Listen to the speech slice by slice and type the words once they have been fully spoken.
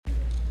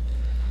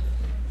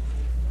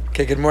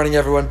Okay, good morning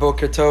everyone.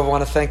 Boker Tov. I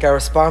want to thank our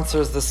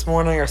sponsors this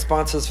morning, our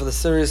sponsors for the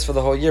series for the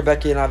whole year,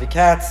 Becky and Avi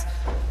Katz,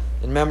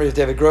 in memory of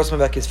David Grossman,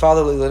 Becky's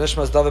father, Lila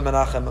Nishmas, David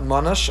Menachem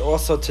Monash.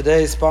 Also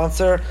today's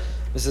sponsor,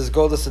 Mrs.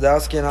 Golda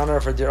Sadowski, in honor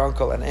of her dear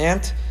uncle and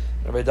aunt,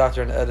 Rabbi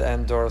Dr. Ed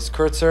and Doris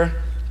Kurtzer.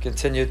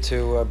 Continue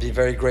to be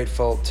very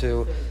grateful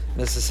to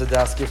Mrs.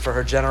 Sadowski for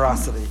her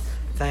generosity.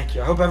 Thank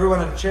you. I hope everyone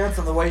had a chance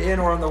on the way in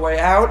or on the way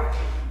out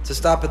to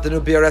stop at the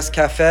new BRS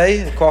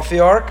Cafe, the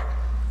Coffee Ark.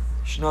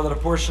 You should know that a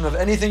portion of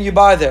anything you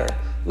buy there,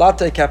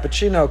 latte,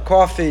 cappuccino,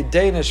 coffee,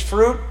 Danish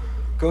fruit,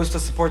 goes to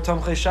support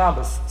Tomchei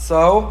Shabbos.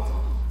 So,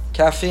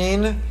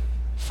 caffeine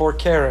for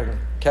caring.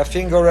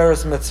 Caffeine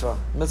goreres mitzvah.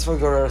 Mitzvah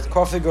goreres,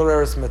 coffee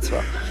goreres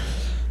mitzvah.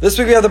 This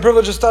week we have the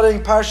privilege of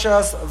studying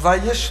Parshas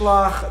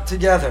Vayishlach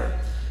together.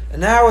 And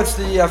now it's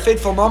the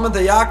fateful moment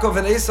that Yaakov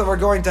and Esav are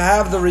going to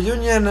have the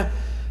reunion,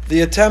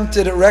 the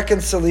attempted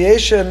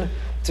reconciliation,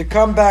 to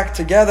come back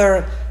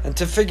together and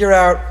to figure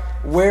out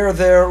where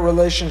their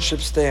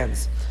relationship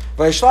stands.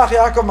 Vayishlach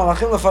Yaakov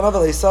malachim lefanav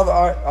el Esav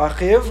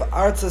achiv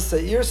artza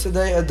seir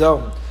sedei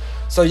Edom.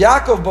 So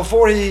Yaakov,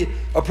 before he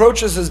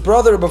approaches his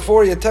brother,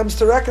 before he attempts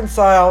to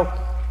reconcile,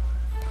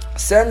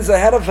 sends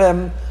ahead of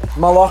him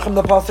malachim.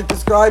 The pasuk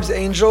describes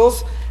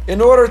angels in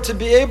order to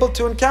be able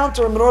to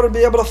encounter him, in order to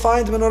be able to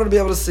find him, in order to be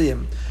able to see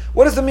him.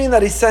 What does it mean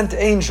that he sent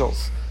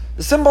angels?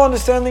 The simple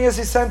understanding is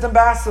he sent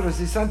ambassadors,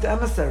 he sent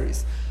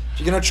emissaries. If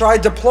you're going to try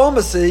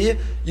diplomacy,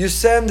 you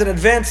send an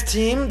advanced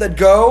team that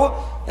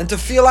go and to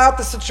feel out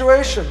the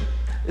situation.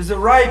 Is it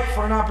ripe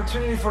for an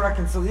opportunity for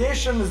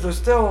reconciliation? Is there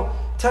still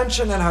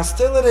tension and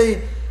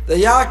hostility? The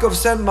Yaakov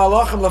sent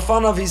malachim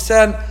lefanav, he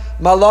sent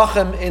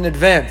malachim in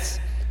advance.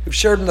 We've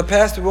shared in the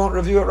past, we won't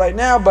review it right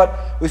now,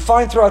 but we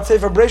find throughout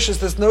Sefer Bereshis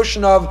this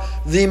notion of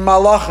the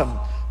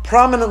malachim.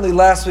 Prominently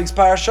last week's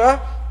parsha,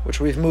 which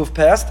we've moved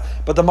past,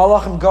 but the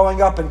malachim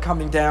going up and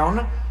coming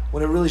down,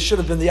 when it really should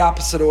have been the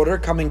opposite order,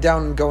 coming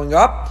down and going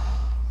up.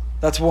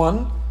 That's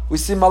one. We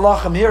see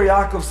malachim here,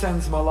 Yaakov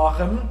sends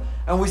malachim,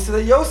 and we see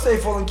that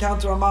Yosef will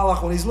encounter a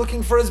malach when he's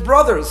looking for his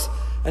brothers,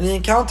 and he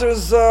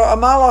encounters a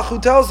malach who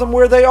tells him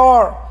where they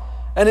are.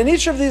 And in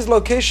each of these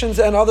locations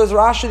and others,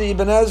 Rashi and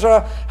Ibn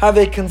Ezra have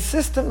a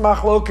consistent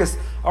machlokus.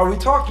 Are we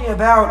talking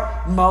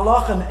about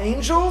malachim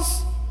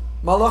angels?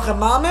 Malachim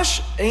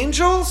mamish,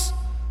 angels?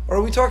 Or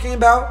are we talking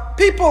about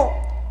people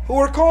who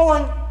are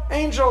calling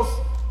angels?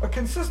 A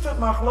consistent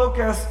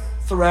machlokas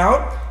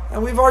throughout.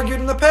 And we've argued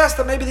in the past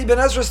that maybe the Ibn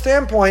Ezra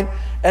standpoint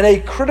and a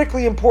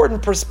critically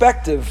important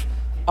perspective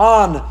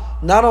on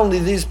not only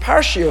these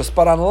parshios,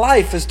 but on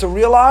life, is to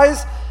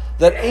realize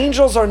that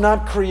angels are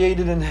not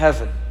created in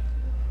heaven.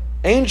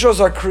 Angels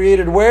are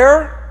created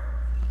where?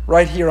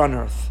 Right here on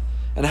earth.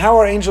 And how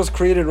are angels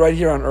created right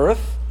here on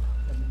earth?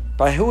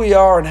 By who we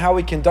are and how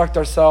we conduct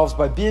ourselves,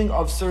 by being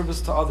of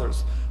service to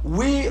others.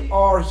 We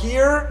are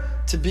here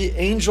to be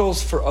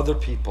angels for other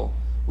people.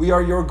 We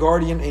are your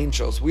guardian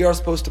angels. We are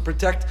supposed to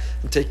protect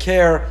and take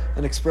care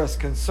and express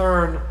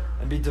concern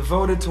and be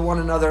devoted to one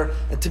another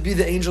and to be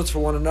the angels for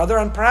one another.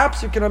 And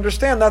perhaps you can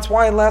understand that's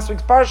why in last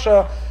week's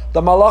parsha,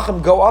 the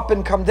malachim go up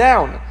and come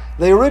down.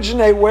 They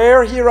originate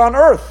where? Here on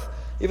earth.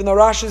 Even though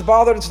Rashi's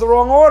bothered, it's the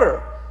wrong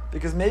order.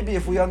 Because maybe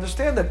if we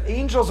understand that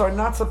angels are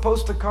not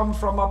supposed to come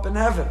from up in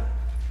heaven.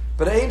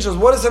 But angels,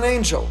 what is an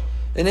angel?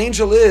 An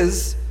angel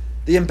is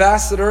the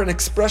ambassador and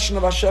expression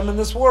of Hashem in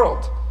this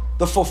world.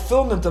 The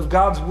fulfillment of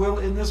God's will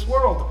in this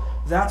world.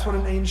 That's what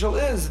an angel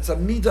is. It's a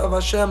midah of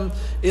Hashem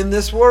in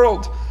this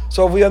world.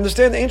 So if we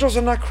understand, angels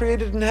are not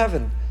created in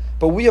heaven.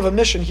 But we have a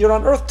mission here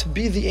on earth to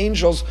be the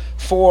angels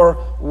for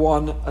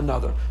one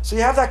another. So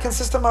you have that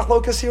consistent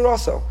machlokas here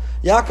also.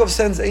 Yaakov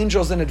sends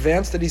angels in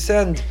advance. Did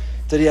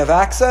he have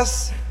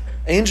access?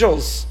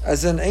 Angels,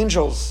 as in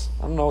angels,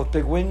 I don't know, with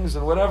big wings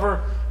and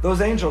whatever.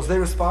 Those angels, they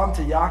respond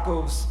to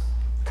Yaakov's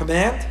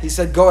command. He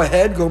said, go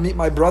ahead, go meet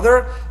my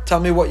brother, tell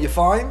me what you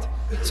find.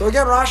 So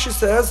again, Rashi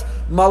says,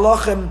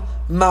 malachim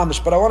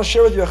mamish. But I want to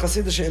share with you a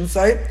Hasidic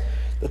insight.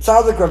 The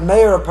Tzaddik Rav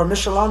Meir of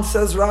Parmishalan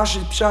says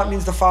Rashi Pshat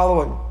means the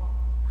following.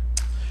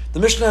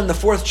 The Mishnah in the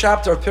 4th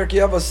chapter of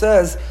Pirkei Avos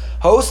says,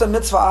 Ha'osa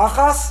mitzvah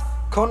achas,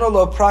 kono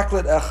lo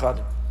praklit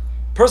echad.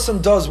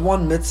 Person does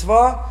one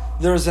mitzvah,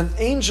 there is an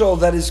angel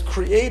that is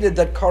created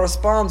that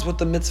corresponds with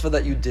the mitzvah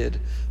that you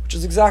did, which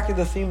is exactly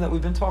the theme that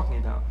we've been talking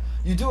about.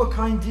 You do a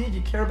kind deed,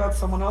 you care about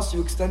someone else,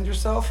 you extend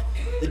yourself.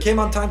 You came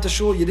on time to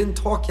shul, you didn't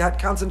talk, you had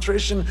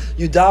concentration,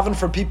 you daven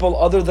for people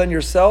other than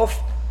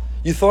yourself.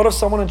 You thought of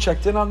someone and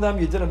checked in on them.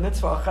 You did a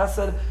mitzvah, a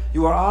chesed.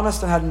 You were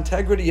honest and had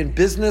integrity in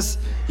business.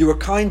 You were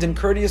kind and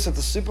courteous at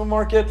the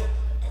supermarket.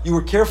 You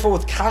were careful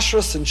with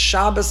kashrus and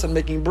Shabbos and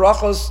making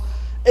brachos.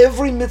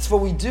 Every mitzvah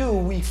we do,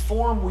 we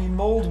form, we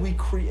mold, we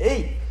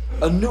create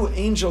a new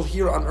angel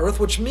here on earth,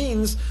 which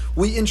means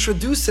we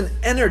introduce an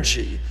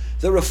energy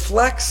that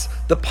reflects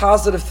the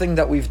positive thing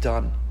that we've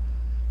done.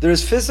 There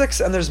is physics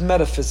and there's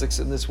metaphysics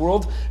in this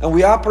world, and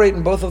we operate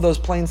in both of those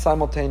planes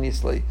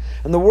simultaneously.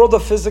 And the world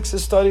of physics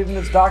is studied and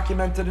it's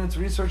documented and it's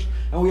researched,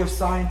 and we have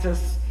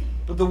scientists.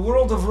 But the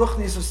world of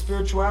ruchnis, of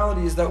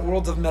spirituality, is that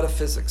world of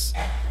metaphysics.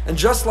 And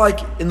just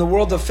like in the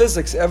world of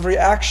physics, every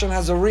action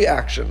has a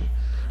reaction.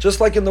 Just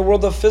like in the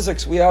world of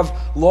physics, we have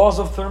laws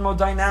of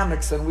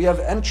thermodynamics, and we have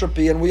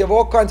entropy, and we have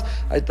all kinds.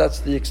 That's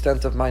the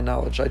extent of my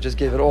knowledge. I just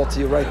gave it all to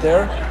you right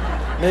there.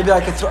 Maybe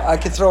I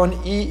could throw an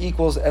E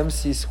equals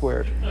mc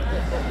squared.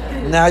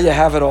 Now you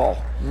have it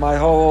all. My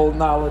whole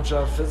knowledge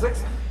of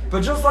physics.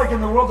 But just like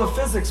in the world of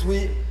physics,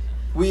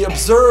 we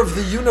observe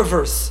the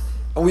universe,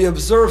 and we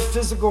observe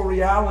physical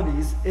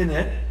realities in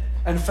it,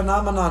 and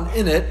phenomenon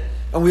in it,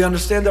 and we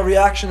understand a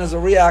reaction as a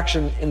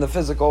reaction in the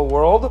physical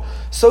world.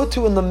 So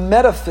too in the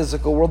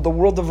metaphysical world, the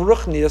world of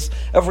Ruchnius,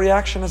 every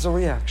action is a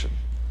reaction.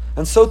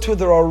 And so too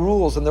there are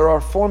rules and there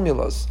are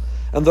formulas.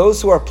 And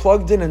those who are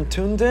plugged in and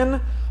tuned in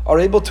are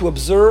able to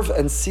observe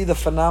and see the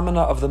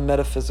phenomena of the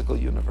metaphysical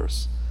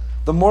universe.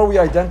 The more we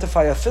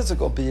identify as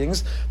physical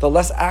beings, the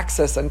less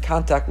access and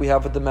contact we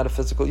have with the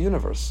metaphysical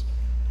universe.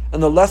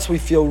 And the less we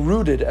feel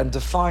rooted and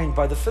defined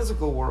by the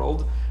physical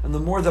world, and the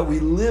more that we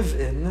live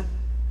in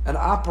and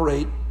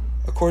operate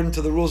according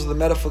to the rules of the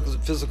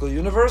metaphysical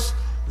universe,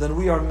 then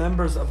we are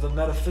members of the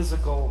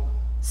metaphysical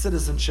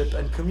citizenship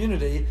and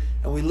community,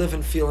 and we live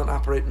and feel and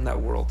operate in that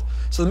world.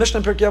 So the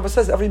Mishnah in Pirkei Avos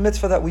says every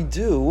mitzvah that we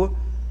do,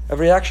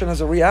 every action is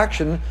a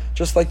reaction,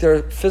 just like there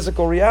are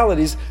physical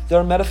realities, there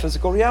are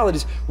metaphysical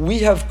realities. We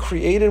have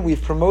created,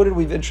 we've promoted,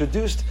 we've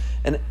introduced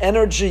an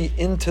energy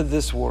into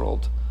this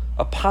world,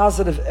 a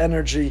positive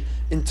energy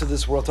into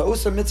this world.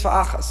 Ta'usa mitzvah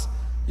achas.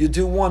 You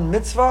do one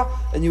mitzvah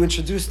and you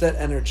introduce that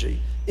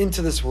energy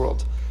into this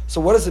world. So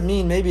what does it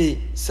mean?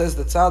 Maybe says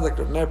the tzaddik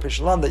of Meir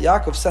Pishalam that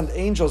Yaakov sent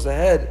angels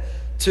ahead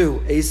to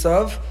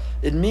Esav.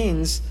 It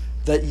means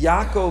that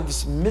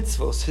Yaakov's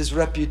mitzvos, his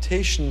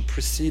reputation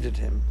preceded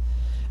him.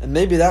 And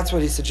maybe that's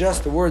what he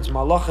suggests, the words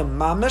malachim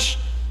mamish.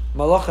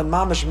 Malachim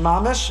mamish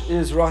mamish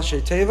is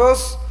Rashi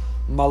Tevos.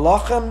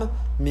 Malachim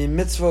mi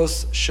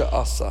mitzvos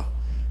she'asa.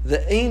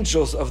 The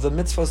angels of the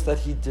mitzvos that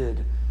he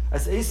did.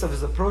 As Esav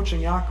is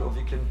approaching Yaakov,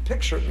 you can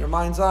picture it in your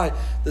mind's eye,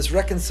 this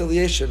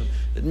reconciliation.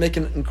 It'd make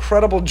an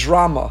incredible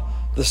drama,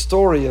 the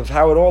story of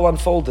how it all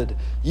unfolded.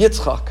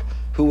 Yitzchak,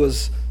 who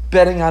was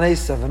betting on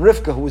Esav, and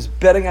Rivka, who was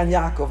betting on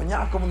Yaakov. And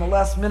Yaakov in the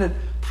last minute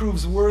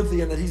proves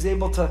worthy, and that he's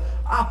able to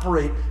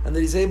operate, and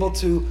that he's able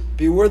to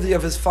be worthy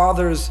of his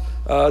father's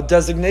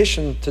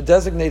designation, to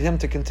designate him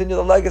to continue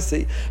the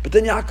legacy. But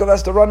then Yaakov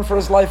has to run for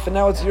his life, and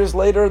now it's years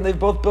later, and they've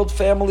both built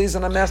families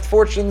and amassed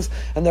fortunes,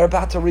 and they're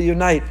about to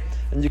reunite.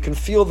 And you can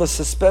feel the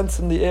suspense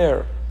in the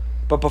air.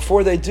 But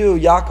before they do,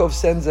 Yaakov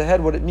sends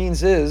ahead. What it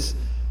means is,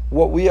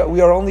 we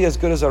are only as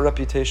good as our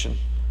reputation.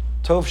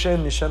 Tov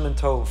Shem Mishem and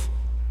Tov.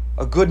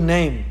 A good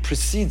name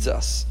precedes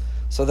us.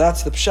 So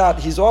that's the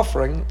pshat he's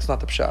offering. It's not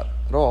the pshat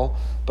at all,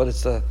 but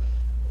it's the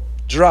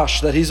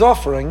drash that he's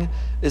offering,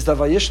 is that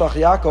Vayishlach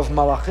Yaakov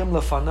malachim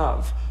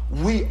lefanav.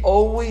 We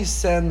always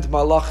send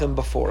malachim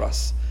before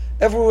us.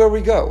 Everywhere we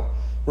go.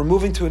 We're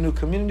moving to a new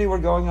community, we're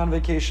going on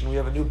vacation, we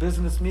have a new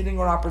business meeting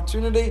or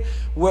opportunity,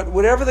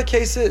 whatever the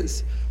case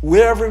is,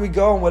 wherever we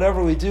go and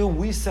whatever we do,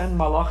 we send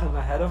malachim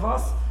ahead of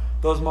us.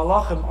 Those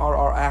malachim are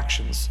our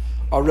actions,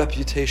 our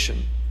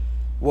reputation,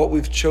 what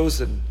we've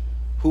chosen,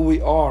 who we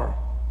are,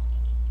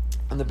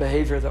 and the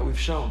behavior that we've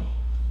shown.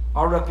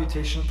 Our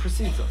reputation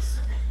precedes us.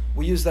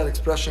 We use that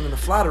expression in a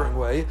flattering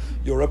way,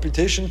 your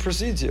reputation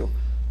precedes you.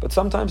 But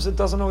sometimes it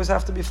doesn't always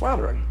have to be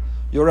flattering.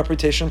 Your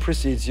reputation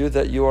precedes you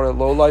that you are a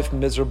low-life,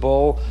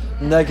 miserable,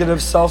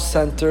 negative,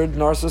 self-centered,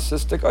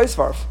 narcissistic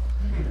oisvarf.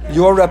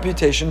 Your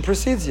reputation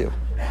precedes you.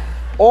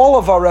 All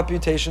of our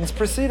reputations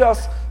precede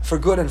us, for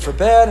good and for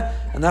bad,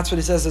 and that's what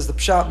he says is the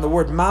pshat in the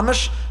word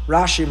mamish.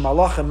 Rashi,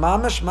 malachim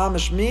mamish.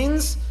 Mamish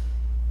means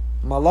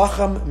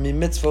malachim mi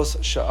mitzvos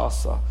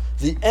she'asa.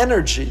 The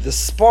energy, the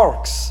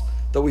sparks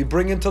that we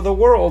bring into the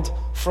world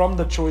from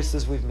the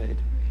choices we've made.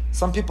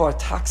 Some people are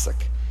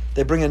toxic.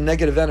 They bring a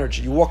negative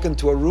energy. You walk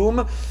into a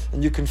room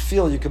and you can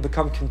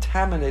become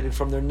contaminated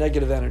from their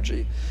negative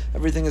energy.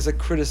 Everything is a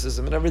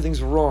criticism, and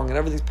everything's wrong, and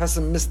everything's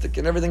pessimistic,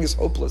 and everything is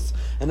hopeless,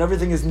 and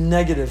everything is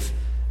negative.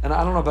 And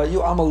I don't know about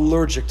you, I'm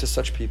allergic to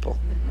such people.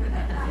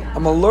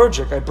 I'm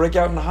allergic. I break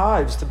out in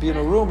hives to be in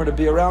a room or to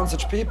be around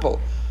such people.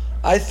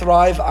 I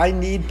thrive. I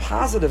need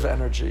positive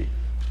energy.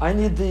 I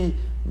need the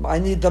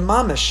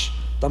mamish,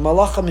 the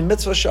malachim in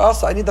mitzvah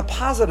she'asa. I need the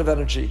positive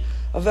energy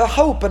of a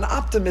hope and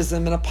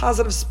optimism and a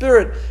positive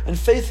spirit and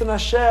faith in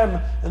Hashem,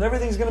 and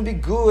everything's going to be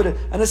good,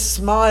 and a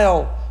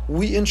smile.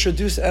 We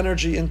introduce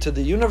energy into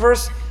the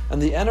universe, and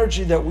the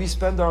energy that we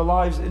spend our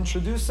lives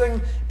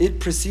introducing, it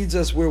precedes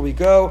us where we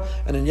go.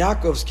 And in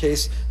Yaakov's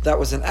case, that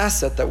was an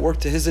asset that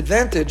worked to his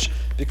advantage,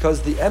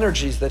 because the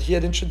energies that he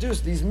had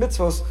introduced, these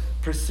mitzvos,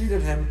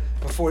 preceded him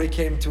before he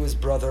came to his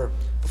brother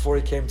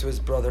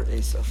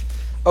Esav.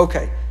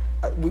 Okay.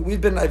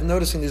 I've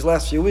noticed in these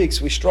last few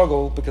weeks, we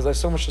struggle because I have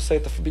so much to say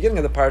at the beginning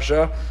of the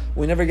parsha,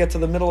 we never get to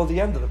the middle of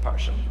the end of the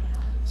parsha.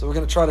 So we're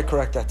going to try to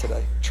correct that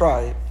today.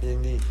 Try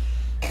being the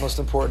most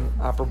important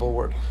operable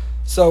word.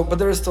 So, but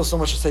there is still so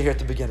much to say here at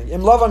the beginning.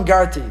 Im Lavan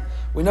Garti,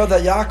 we know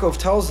that Yaakov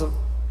tells him,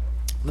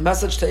 the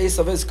message to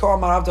Esav is, Kol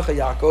Amar Avdecha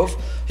Yaakov.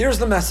 Here's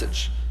the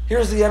message.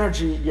 Here's the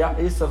energy,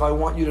 Esav, I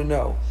want you to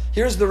know.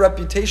 Here's the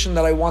reputation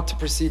that I want to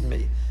precede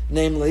me.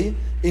 Namely,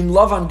 Im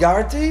Lavan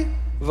Garti,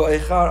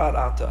 V'echar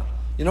Arata.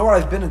 You know where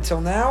I've been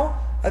until now?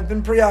 I've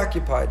been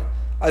preoccupied.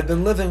 I've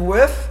been living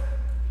with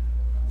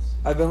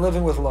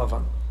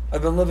Lavan.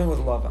 I've been living with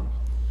Lavan.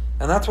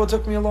 And that's what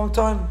took me a long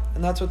time.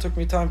 And that's what took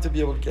me time to be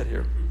able to get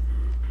here.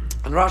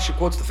 And Rashi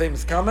quotes the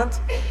famous comment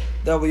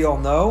that we all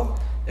know.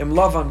 Im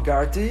Lavan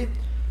Garti,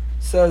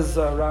 says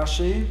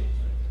Rashi,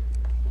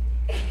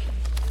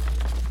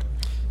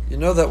 you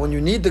know that when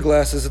you need the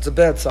glasses, it's a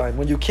bad sign.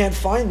 When you can't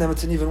find them,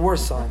 it's an even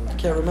worse sign. You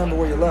can't remember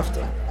where you left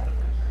them.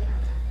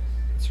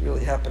 It's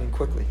really happening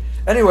quickly.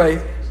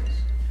 Anyway,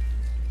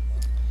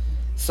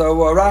 so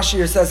Rashi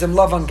here says, Im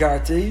Lavan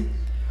Garti,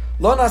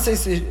 Lo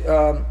nasesi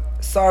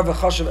sar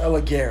v'chashav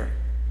ela ger.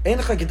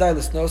 Eincha gedai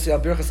l'snosi al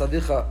birchas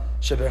avicha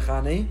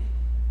sheberchani,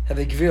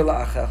 heve gvir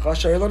la'achecha,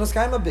 shari lo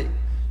naskayma bi.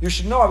 You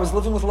should know I was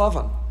living with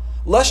Lavan.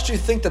 Lest you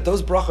think that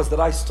those brachas that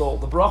I stole,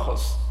 the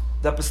brachas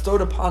that bestowed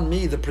upon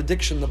me the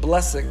prediction, the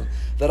blessing,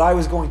 that I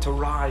was going to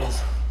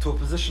rise to a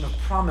position of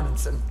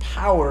prominence and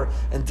power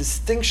and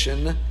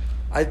distinction,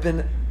 I've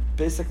been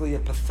basically a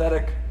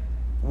pathetic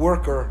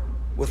worker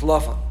with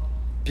Lavan,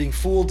 being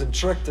fooled and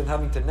tricked and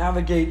having to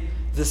navigate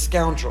this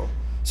scoundrel.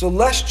 So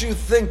lest you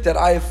think that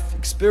I've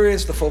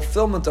experienced the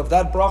fulfillment of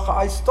that bracha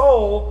I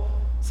stole,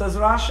 says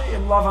Rashi,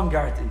 Im Lavan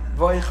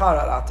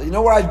Garti. You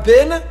know where I've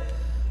been?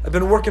 I've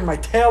been working my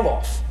tail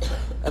off,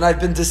 and I've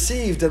been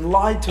deceived and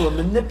lied to and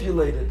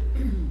manipulated.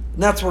 And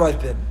that's where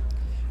I've been.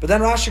 But then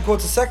Rashi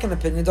quotes a second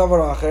opinion,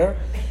 Davar Acher,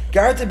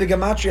 Garti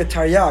begamatria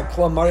taryag,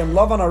 klam Maryam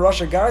Lavan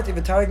arasha Garti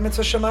v'taryag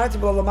mitzvah shemarti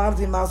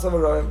v'lamarti masav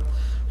aroim.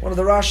 One of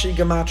the Rashi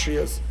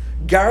gematrias.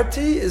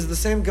 Garti is the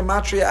same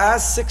gematria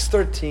as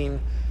 613.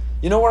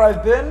 You know where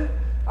I've been?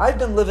 I've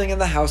been living in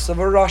the house of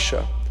a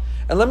Rasha.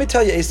 And let me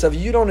tell you, Esav,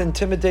 you don't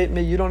intimidate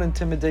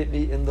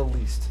me in the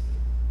least.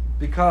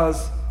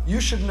 Because you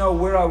should know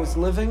where I was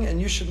living,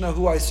 and you should know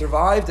who I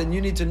survived, and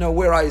you need to know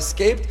where I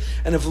escaped.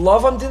 And if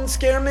Lavan didn't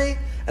scare me,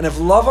 and if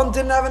Lavan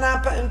didn't have an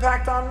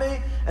impact on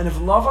me, and if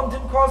Lavan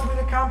didn't cause me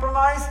to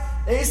compromise,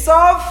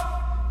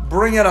 Esav,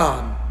 bring it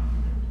on.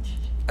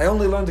 I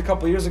only learned a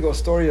couple years ago a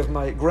story of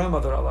my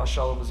grandmother, Allah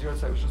Shalom, was here,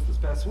 it was just this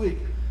past week,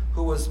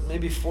 who was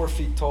maybe 4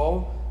 feet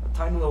tall, a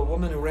tiny little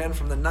woman who ran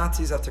from the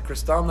Nazis after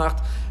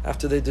Kristallnacht,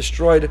 after they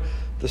destroyed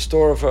the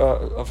store of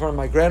her and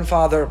my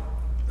grandfather.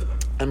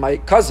 And my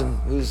cousin,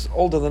 who's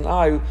older than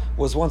I,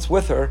 was once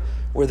with her,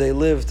 where they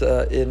lived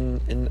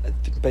in I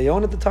think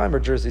Bayonne at the time, or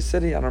Jersey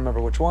City, I don't remember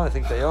which one, I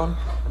think Bayonne.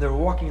 And they were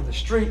walking in the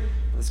street,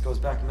 and this goes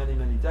back many,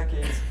 many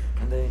decades,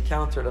 and they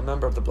encountered a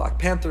member of the Black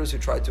Panthers who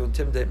tried to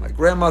intimidate my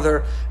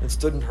grandmother and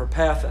stood in her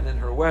path and in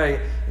her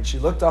way. And she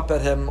looked up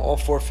at him, all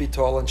 4 feet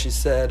tall, and she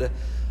said,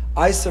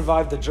 I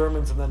survived the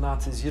Germans and the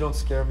Nazis, you don't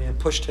scare me, and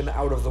pushed him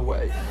out of the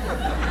way.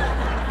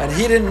 And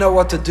he didn't know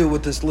what to do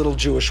with this little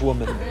Jewish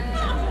woman,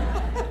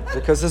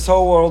 because this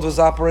whole world was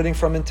operating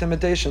from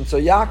intimidation. So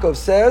Yaakov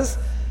says,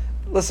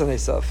 listen,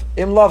 Esav,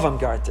 Im Lavan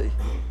Garti,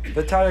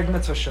 v'taryag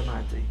mitzvah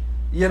shemarti.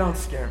 You don't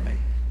scare me.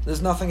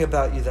 There's nothing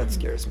about you that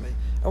scares me.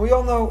 And we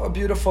all know a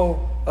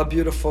beautiful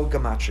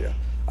gematria.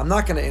 I'm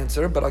not going to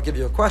answer, but I'll give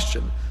you a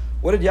question.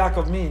 What did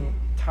Yaakov mean,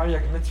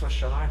 taryag mitzvah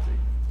shemarti?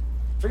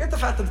 Forget the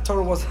fact that the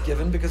Torah wasn't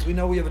given, because we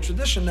know we have a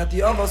tradition that the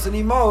Avos and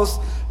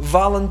Imos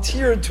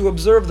volunteered to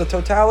observe the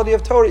totality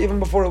of Torah even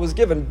before it was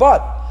given.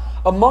 But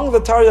among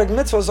the Taryag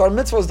mitzvahs are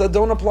mitzvahs that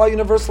don't apply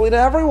universally to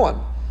everyone.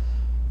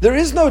 There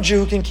is no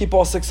Jew who can keep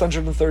all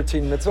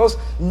 613 mitzvahs,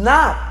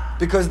 not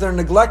because they're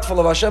neglectful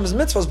of Hashem's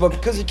mitzvahs, but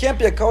because you can't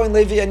be a Kohen,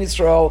 Levi, and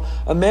Yisrael,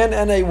 a man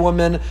and a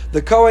woman,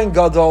 the Kohen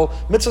Gadol,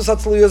 mitzvahs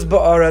hatzliyos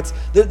ba'aretz.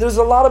 There's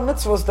a lot of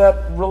mitzvahs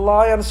that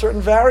rely on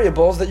certain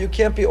variables that you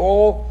can't be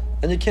all,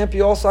 and you can't be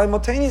all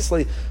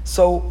simultaneously.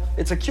 So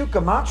it's a cute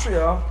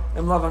gematria,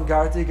 Im Lavan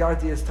Garti,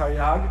 Garti is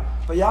Taryag,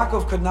 but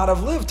Yaakov could not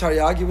have lived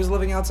Taryag. He was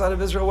living outside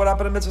of Israel. What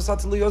happened to mitzvahs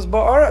hatzliyos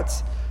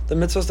ba'aretz? The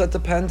mitzvahs that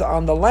depend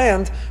on the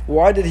land.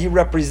 Why did he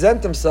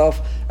represent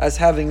himself as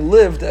having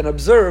lived and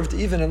observed,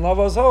 even in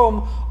Lava's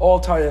home,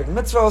 all Taryag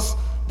mitzvahs?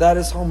 That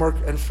is homework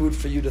and food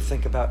for you to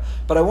think about.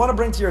 But I want to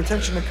bring to your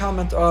attention a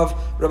comment of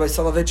Rabbi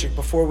Soloveitchik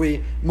before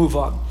we move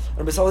on.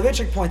 Rabbi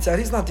Soloveitchik points out,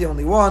 he's not the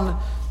only one,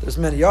 there's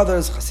many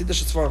others,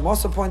 Hasidic Tzvarim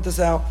also point this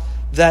out,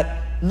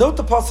 that note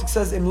the pasuk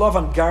says Im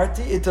Lavan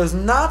Garti, it does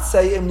not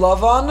say Im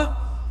Lavan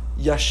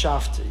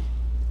Yashavti.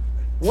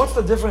 What's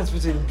the difference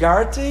between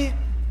Garti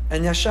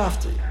and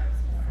Yashavti?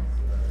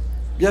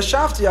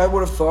 Yashavti, I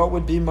would have thought,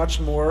 would be much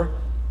more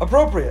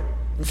appropriate.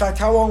 In fact,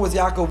 how long was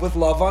Yaakov with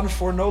Lavan?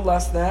 For no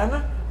less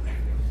than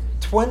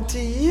 20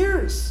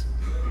 years.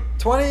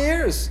 20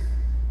 years.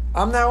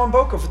 I'm now in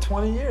Boca for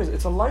 20 years.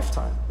 It's a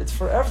lifetime. It's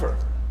forever.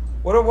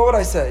 What would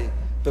I say?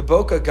 The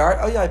Boca Gart?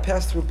 Oh yeah, I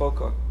passed through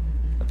Boca.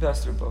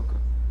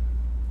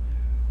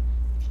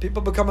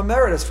 People become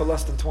emeritus for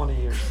less than 20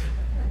 years.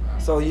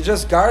 So you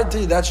just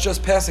Garti, that's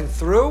just passing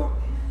through?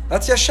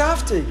 That's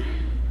Yashavti.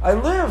 I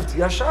lived,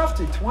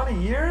 Yashavti,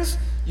 20 years.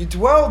 You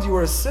dwelled, you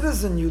were a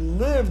citizen, you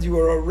lived, you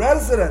were a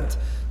resident.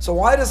 So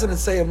why doesn't it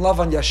say Im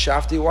Lavan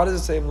Yashavti? Why does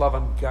it say Im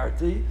Lavan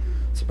Garti?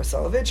 So by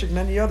Soloveitchik,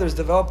 many others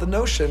developed the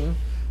notion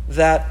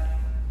that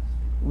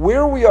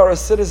where we are a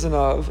citizen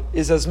of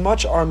is as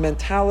much our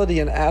mentality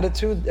and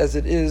attitude as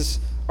it is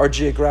our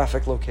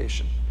geographic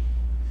location.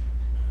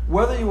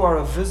 Whether you are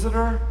a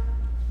visitor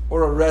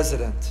or a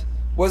resident,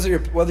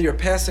 whether you're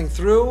passing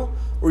through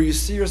or you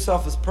see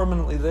yourself as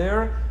permanently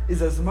there,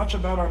 is as much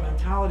about our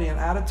mentality and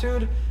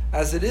attitude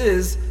as it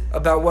is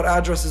about what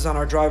address is on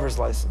our driver's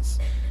license.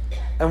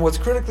 And what's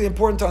critically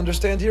important to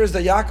understand here is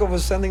that Yaakov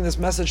was sending this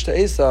message to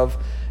Esav,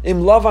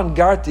 Im Lavan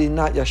Garti,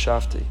 not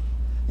Yashavti.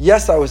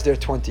 Yes, I was there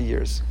 20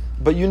 years.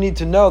 But you need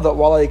to know that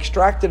while I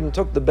extracted and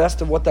took the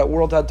best of what that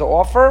world had to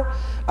offer,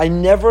 I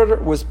never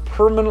was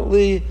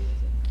permanently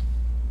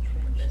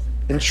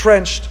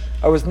entrenched.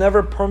 I was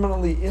never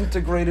permanently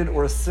integrated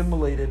or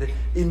assimilated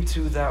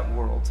into that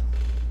world.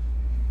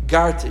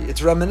 Garti.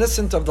 It's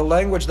reminiscent of the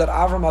language that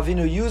Avram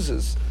Avinu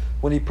uses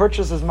when he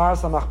purchases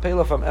Maras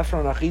HaMachpelah from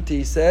Ephron Achiti.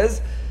 He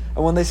says,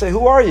 and when they say,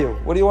 who are you?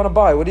 What do you want to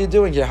buy? What are you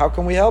doing here? How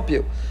can we help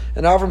you?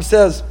 And Avram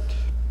says,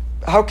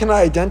 how can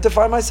I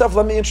identify myself?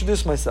 Let me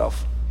introduce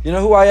myself. You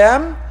know who I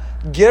am?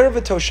 Ger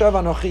v'toshav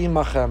anochi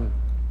imachem.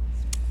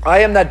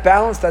 I am that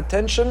balance, that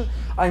tension.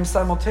 I am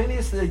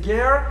simultaneously a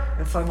ger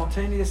and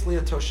simultaneously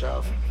a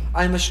toshav.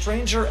 I am a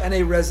stranger and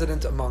a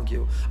resident among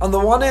you. On the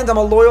one hand, I'm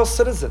a loyal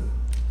citizen.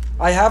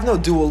 I have no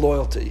dual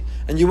loyalty.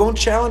 And you won't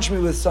challenge me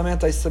with some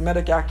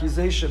anti-Semitic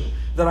accusation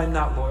that I'm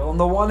not loyal. On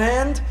the one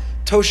hand,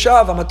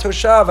 toshav, I'm a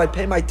toshav. I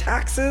pay my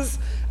taxes.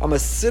 I'm a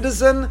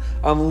citizen.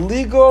 I'm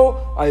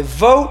legal. I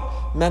vote.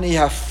 Many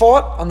have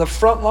fought on the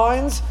front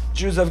lines.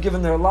 Jews have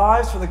given their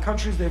lives for the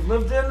countries they've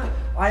lived in.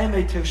 I am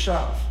a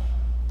toshav.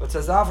 But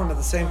says Avram, at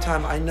the same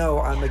time, I know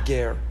I'm a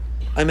ger.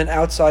 I'm an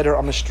outsider.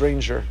 I'm a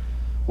stranger.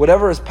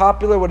 Whatever is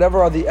popular,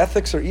 whatever are the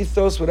ethics or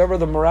ethos, whatever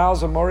the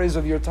morals or mores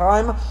of your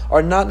time,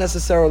 are not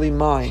necessarily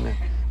mine.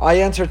 I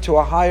enter to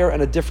a higher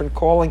and a different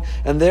calling,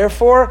 and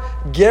therefore,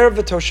 ger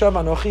v'toshav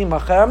anochi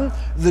machem,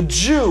 the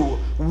Jew,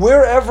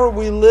 wherever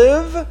we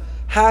live,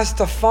 has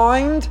to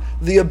find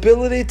the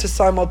ability to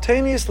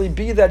simultaneously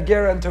be that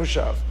ger and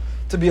toshav,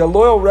 to be a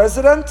loyal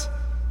resident,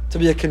 to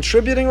be a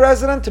contributing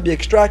resident, to be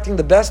extracting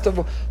the best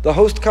of the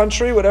host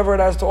country, whatever it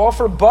has to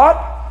offer,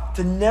 but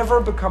to never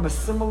become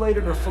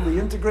assimilated or fully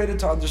integrated,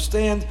 to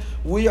understand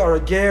we are a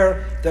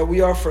ger, that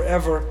we are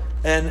forever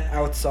an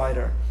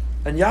outsider.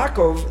 And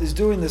Yaakov is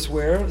doing this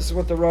where? This is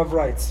what the Rav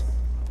writes.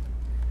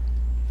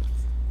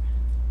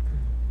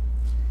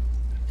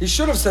 He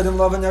should have said in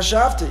Lavan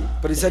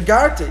Yashavti, but he said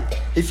Garti.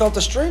 He felt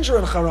a stranger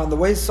in Haran, the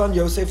way his son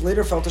Yosef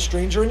later felt a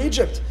stranger in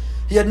Egypt.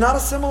 He had not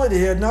assimilated,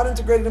 he had not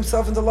integrated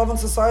himself into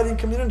Lavan's society and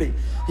community.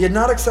 He had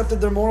not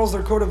accepted their morals,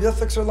 their code of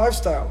ethics or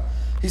lifestyle.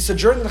 He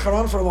sojourned in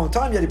Haran for a long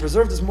time, yet he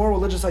preserved his moral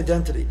religious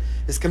identity.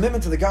 His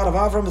commitment to the God of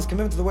Avram, his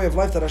commitment to the way of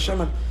life that Hashem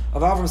of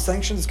Avram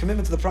sanctioned, his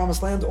commitment to the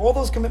promised land, all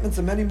those commitments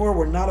and many more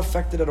were not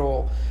affected at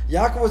all.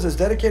 Yaakov was as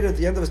dedicated at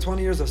the end of his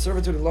 20 years of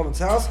servitude in Lavan's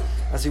house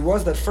as he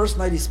was that first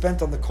night he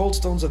spent on the cold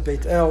stones of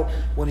Beit El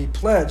when he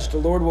pledged, the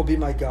Lord will be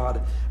my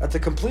God. At the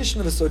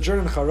completion of his sojourn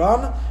in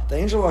Haran, the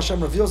angel of Hashem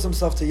reveals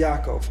himself to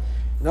Yaakov.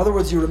 In other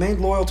words, you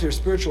remained loyal to your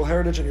spiritual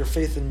heritage and your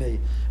faith in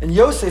me. And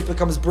Yosef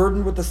becomes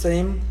burdened with the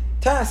same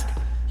task.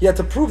 He had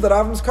to prove that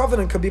Avram's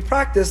covenant could be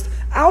practiced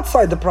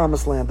outside the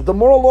promised land, that the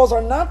moral laws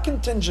are not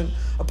contingent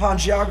upon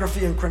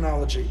geography and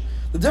chronology.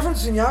 The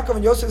difference between Yaakov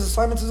and Yosef's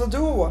assignments is a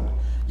dual one.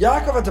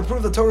 Yaakov had to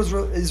prove that Torah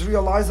is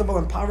realizable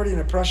in poverty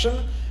and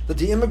oppression, that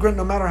the immigrant,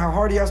 no matter how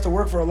hard he has to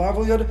work for a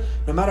livelihood,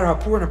 no matter how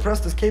poor and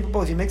oppressed, is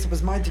capable if he makes up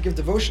his mind to give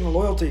devotion and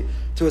loyalty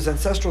to his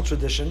ancestral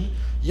tradition.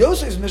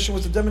 Yosef's mission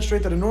was to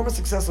demonstrate that enormous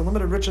success,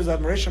 unlimited riches,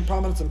 admiration,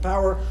 prominence, and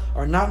power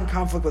are not in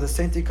conflict with a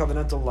saintly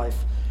covenantal life.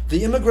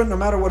 The immigrant, no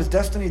matter what his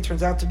destiny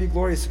turns out to be,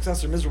 glorious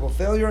success or miserable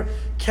failure,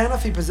 can,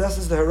 if he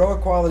possesses the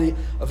heroic quality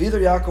of either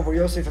Yaakov or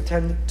Yosef,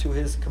 attend to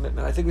his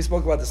commitment. I think we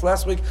spoke about this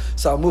last week,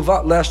 so I'll move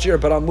on, last year,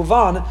 but I'll move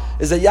on,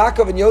 is that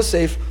Yaakov and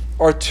Yosef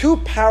are two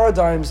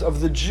paradigms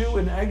of the Jew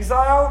in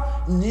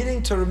exile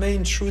needing to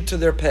remain true to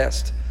their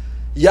past.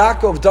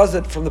 Yaakov does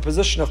it from the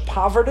position of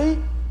poverty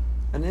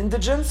and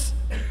indigence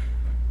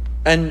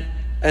and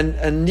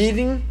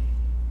needing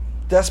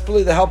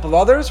desperately the help of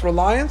others,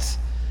 reliance.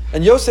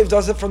 And Yosef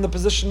does it from the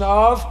position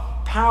of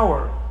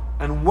power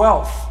and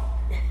wealth.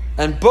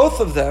 And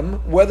both of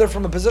them, whether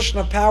from a position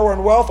of power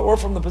and wealth or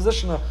from the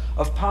position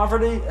of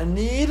poverty and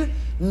need,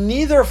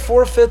 neither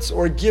forfeits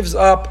or gives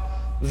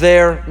up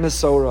their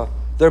Mesorah,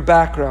 their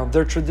background,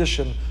 their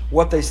tradition,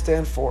 what they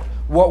stand for,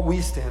 what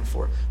we stand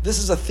for. This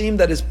is a theme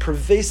that is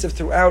pervasive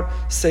throughout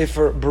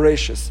Sefer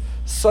Bereshis.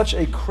 Such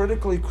a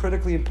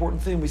critically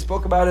important theme. We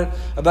spoke about it,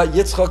 about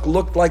Yitzchak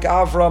looked like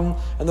Avram,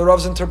 and the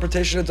Rav's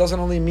interpretation, it doesn't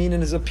only mean in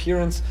his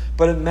appearance,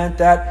 but it meant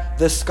that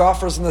the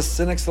scoffers and the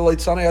cynics, the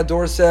Leitzanei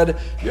Ador said,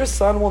 your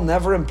son will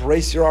never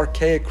embrace your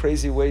archaic,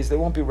 crazy ways. They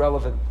won't be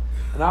relevant.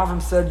 And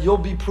Avram said, you'll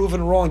be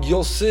proven wrong.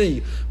 You'll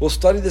see. We'll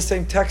study the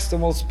same text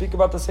and we'll speak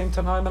about the same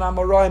Tanaim and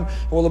Amoraim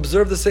and we'll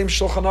observe the same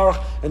Shulchan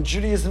Aruch. And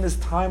Judaism is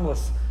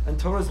timeless. And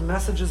Torah's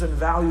messages and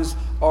values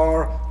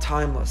are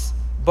timeless.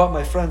 But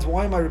my friends,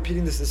 why am I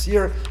repeating this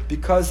year?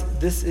 Because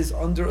this is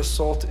under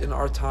assault in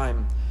our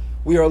time.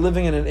 We are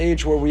living in an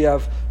age where we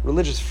have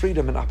religious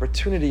freedom and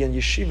opportunity and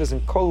yeshivas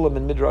and kollel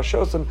and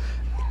midrashos and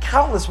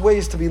countless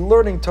ways to be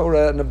learning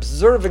Torah and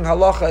observing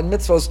halacha and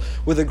mitzvos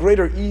with a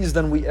greater ease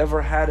than we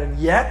ever had. And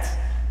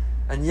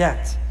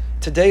yet,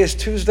 today is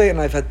Tuesday and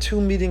I've had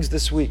 2 meetings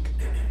this week.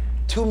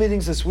 2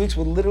 meetings this week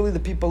where literally the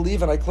people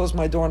leave and I close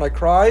my door and I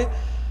cry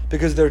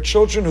because they're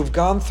children who've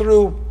gone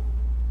through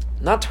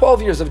not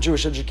 12 years of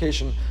Jewish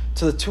education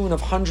to the tune of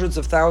hundreds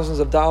of thousands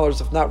of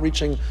dollars, if not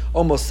reaching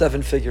almost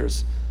 7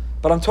 figures.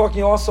 But I'm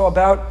talking also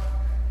about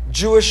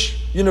Jewish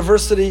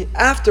university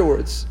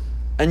afterwards.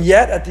 And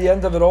yet, at the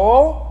end of it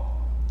all,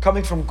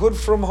 coming from good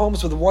frum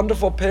homes with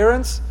wonderful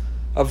parents,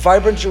 a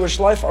vibrant Jewish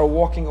life, are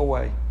walking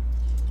away.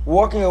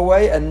 Walking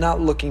away and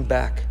not looking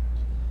back.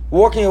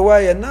 Walking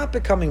away and not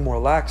becoming more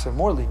lax or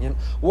more lenient.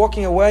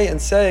 Walking away and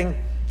saying,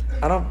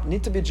 I don't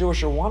need to be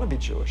Jewish or want to be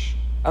Jewish.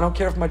 I don't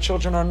care if my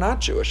children are not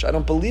Jewish. I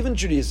don't believe in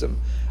Judaism.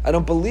 I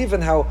don't believe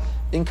in how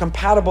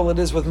incompatible it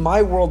is with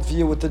my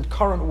worldview, with the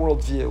current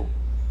worldview.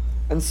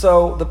 And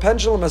so the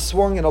pendulum has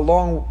swung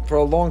for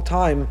a long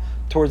time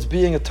towards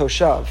being a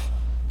toshav,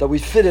 that we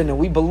fit in and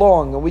we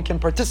belong and we can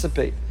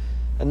participate.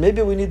 And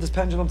maybe we need this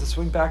pendulum to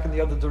swing back in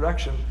the other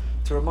direction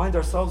to remind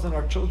ourselves and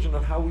our children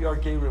of how we are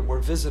gerim, we're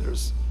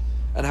visitors,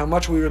 and how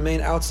much we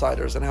remain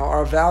outsiders, and how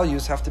our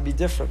values have to be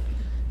different.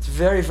 It's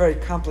very, very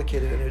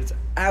complicated, and it's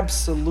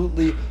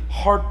absolutely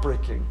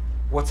heartbreaking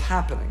what's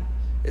happening.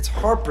 It's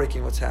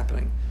heartbreaking what's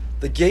happening.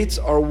 The gates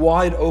are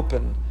wide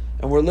open,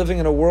 and we're living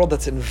in a world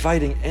that's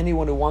inviting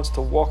anyone who wants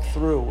to walk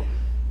through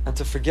and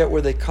to forget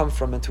where they come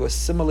from and to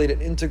assimilate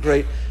and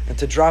integrate and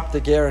to drop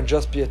the ger and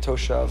just be a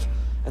toshav,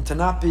 and to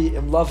not be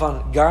im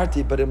lavan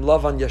garti but im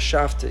lavan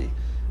yashavti,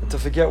 and to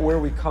forget where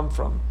we come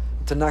from,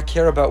 and to not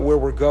care about where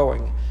we're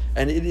going.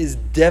 And it is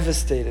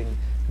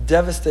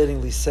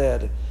devastatingly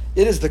sad.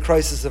 It is the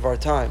crisis of our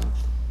time.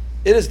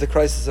 It is the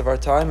crisis of our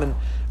time, and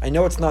I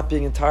know it's not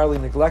being entirely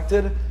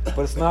neglected, but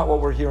it's not what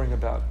we're hearing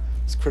about.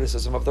 It's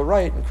criticism of the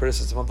right and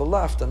criticism of the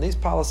left, and these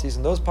policies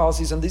and those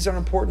policies, and these are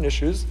important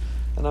issues,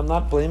 and I'm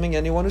not blaming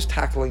anyone who's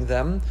tackling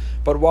them,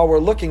 but while we're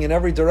looking in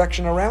every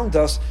direction around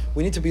us,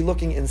 we need to be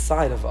looking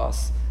inside of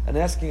us and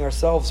asking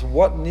ourselves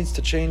what needs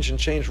to change, and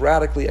change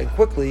radically and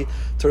quickly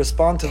to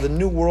respond to the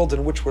new world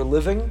in which we're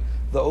living,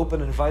 the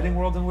open, inviting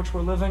world in which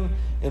we're living,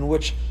 in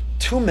which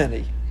too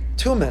many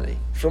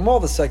from all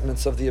the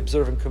segments of the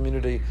observant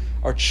community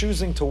are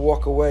choosing to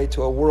walk away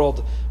to a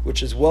world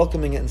which is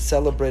welcoming and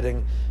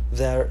celebrating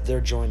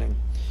their joining.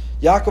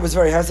 Yaakov is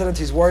very hesitant.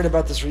 He's worried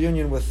about this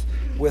reunion with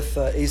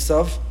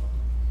Esav.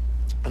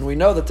 And we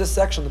know that this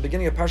section, the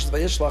beginning of Parshas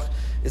Vayishlach,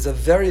 is a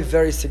very,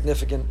 very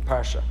significant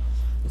parsha.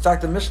 In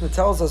fact, the Mishnah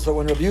tells us that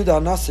when Rabbi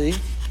Yehuda Hanassi,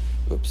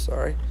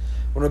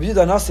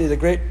 the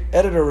great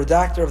editor,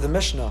 redactor of the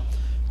Mishnah,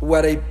 who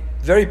had a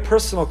very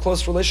personal,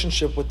 close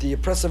relationship with the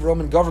oppressive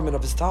Roman government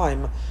of his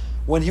time,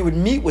 when he would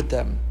meet with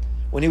them,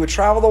 when he would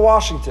travel to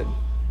Washington,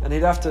 and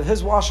he'd have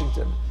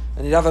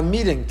a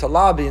meeting to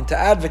lobby and to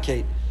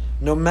advocate,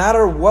 no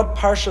matter what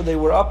parsha they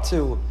were up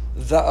to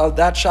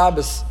that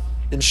Shabbos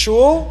in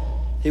shul,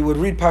 he would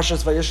read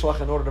Parshas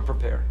Vayishlach in order to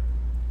prepare.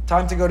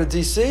 Time to go to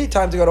DC,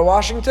 time to go to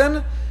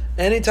Washington.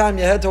 Anytime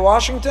you head to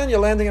Washington, you're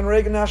landing in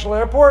Reagan National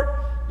Airport,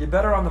 you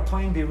better on the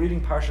plane be reading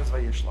Parshas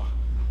Vayishlach.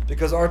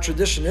 Because our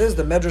tradition is,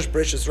 the Medrash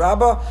Bereshis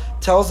Rabbah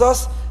tells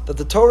us that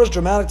the Torah's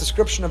dramatic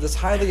description of this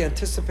highly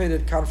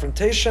anticipated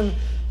confrontation,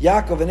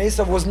 Yaakov and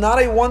Esav, was not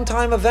a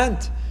one-time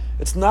event.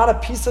 It's not a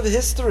piece of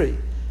history,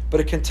 but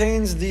it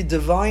contains the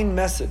divine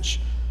message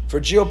for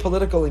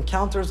geopolitical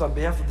encounters on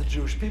behalf of the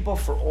Jewish people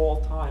for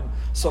all time.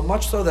 So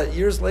much so that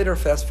years later,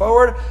 fast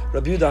forward,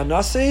 Rabbi Yehuda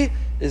Hanassi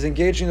is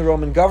engaging the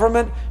Roman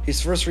government.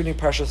 He's first reading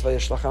Parshas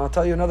Vayishlach. And I'll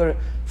tell you another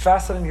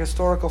fascinating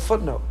historical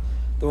footnote.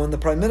 That when the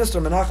Prime Minister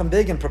Menachem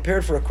Begin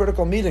prepared for a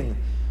critical meeting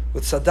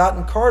with Sadat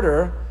and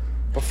Carter,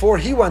 before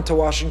he went to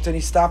Washington,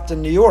 he stopped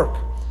in New York.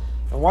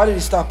 And why did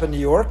he stop in New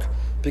York?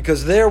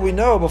 Because there we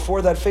know,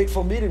 before that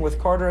fateful meeting with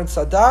Carter and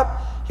Sadat,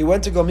 he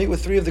went to go meet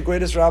with 3 of the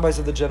greatest rabbis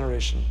of the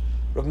generation.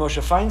 Rav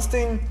Moshe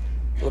Feinstein,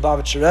 the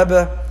Lubavitcher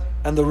Rebbe,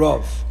 and the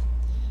Rav.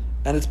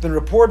 And it's been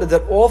reported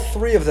that all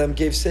 3 of them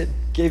gave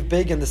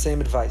Begin the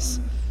same advice.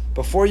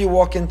 Before you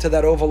walk into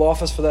that Oval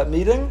Office for that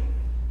meeting,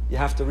 you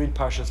have to read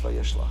Parshas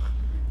Vayishlach.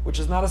 Which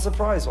is not a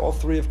surprise. All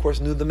 3, of course,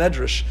 knew the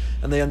Medrash,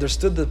 and they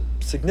understood the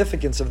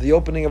significance of the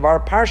opening of our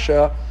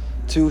Parsha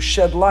to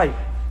shed light,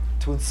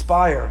 to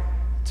inspire,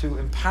 to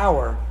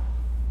empower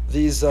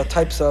these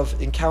types of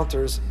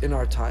encounters in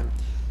our time.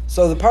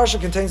 So the Parsha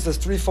contains this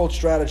threefold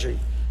strategy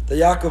that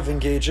Yaakov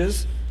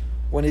engages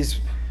when he's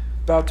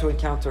about to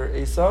encounter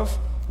Esav.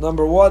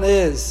 Number 1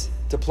 is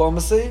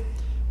diplomacy.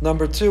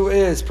 Number 2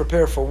 is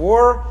prepare for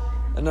war.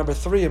 And number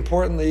 3,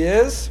 importantly,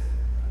 is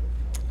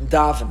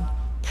daven,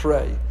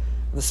 pray.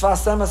 The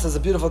Sfas Emes has a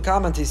beautiful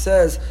comment. He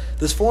says,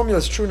 this formula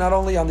is true not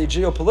only on the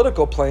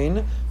geopolitical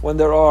plane, when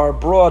there are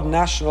broad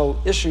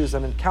national issues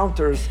and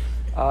encounters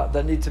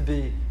that need to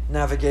be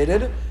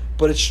navigated,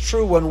 but it's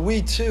true when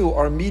we too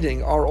are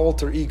meeting our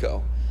alter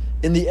ego.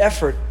 In the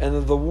effort and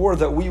in the war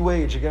that we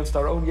wage against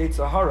our own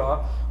Yetzer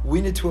Hara,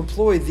 we need to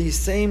employ these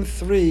same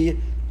 3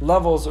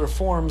 levels or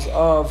forms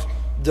of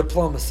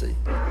diplomacy.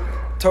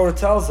 Torah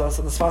tells us,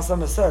 and the Sfas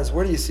Emes says,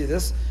 where do you see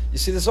this? You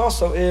see this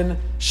also in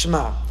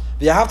Shema.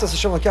 Love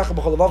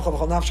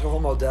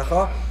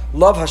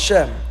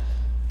Hashem.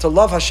 To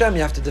love Hashem,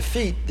 you have to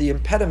defeat the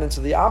impediments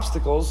or the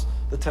obstacles,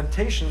 the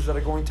temptations that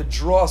are going to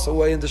draw us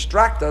away and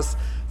distract us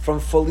from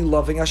fully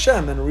loving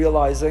Hashem and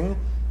realizing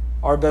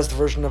our best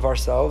version of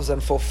ourselves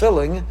and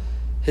fulfilling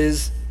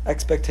His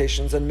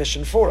expectations and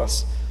mission for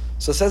us.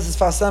 So it says this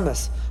Sfas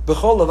Emes,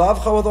 B'chol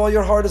levavcha, with all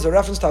your heart, is a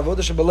reference to avodah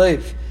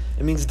shebelev.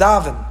 It means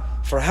daven,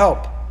 for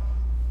help.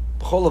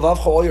 B'chol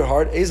levavcha, all your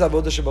heart, ez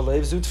avodah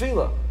shebelev zu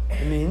tefillah.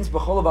 It means,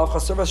 B'chol levavcha,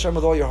 serve Hashem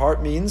with all your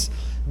heart, means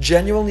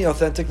genuinely,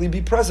 authentically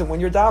be present when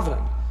you're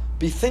davening.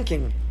 Be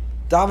thinking,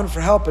 daven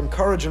for help and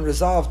courage and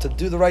resolve to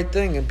do the right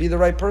thing and be the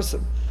right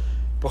person.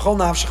 B'chol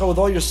nafshecha, with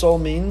all your soul,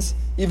 means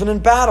even in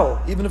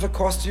battle, even if it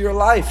costs you your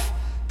life.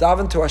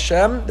 Daven to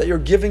Hashem that you're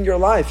giving your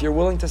life, you're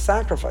willing to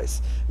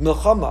sacrifice.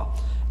 Milchama.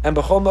 And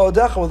b'chol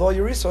ma'odecha, with all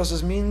your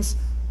resources, means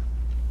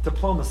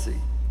diplomacy,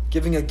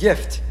 giving a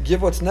gift.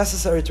 Give what's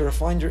necessary to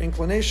refine your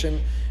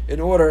inclination in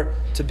order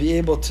to be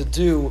able to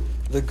do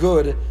the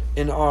good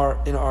in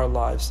our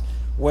lives.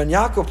 When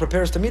Yaakov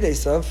prepares to meet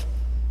Esav,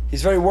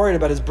 he's very worried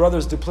about his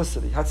brother's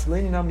duplicity.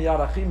 Hatzileni na miyad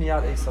achi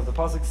miyad Esav. The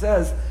pasuk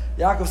says,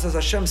 Yaakov says,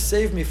 Hashem,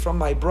 save me from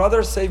my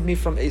brother, save me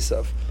from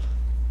Esav.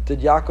 Did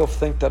Yaakov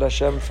think that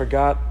Hashem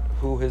forgot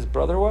who his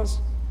brother was?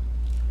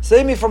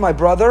 Save me from my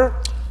brother,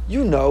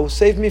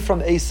 save me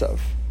from Esav.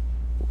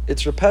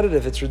 It's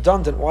repetitive, it's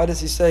redundant. Why does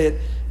he say it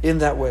in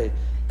that way?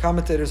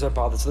 Commentators are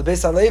bothered. So the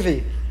Beis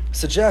HaLevi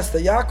suggests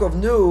that Yaakov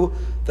knew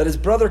that his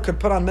brother could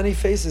put on many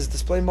faces,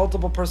 display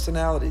multiple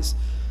personalities.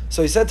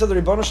 So he said to the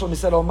Ribono Shel Olam, he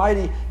said,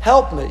 Almighty,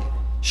 help me,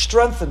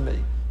 strengthen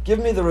me, give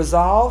me the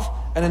resolve,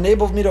 and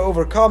enable me to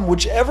overcome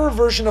whichever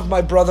version of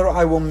my brother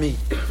I will meet.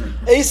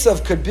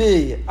 Esav could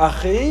be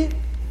Achi,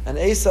 and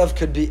Esav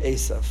could be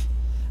Esav.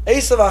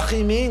 Esav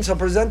Achi means he'll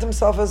present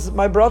himself as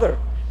my brother.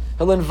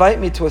 He'll invite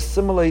me to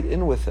assimilate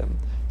in with him,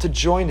 to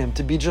join him,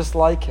 to be just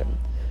like him.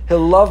 He'll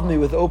love me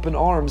with open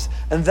arms,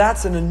 and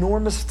that's an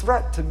enormous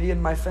threat to me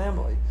and my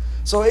family.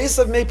 So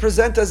Esav may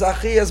present as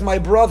Achi, as my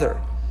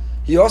brother.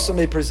 He also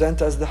may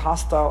present as the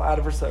hostile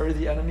adversary,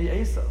 the enemy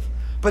Esav.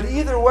 But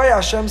either way,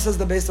 Hashem says,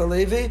 the Beis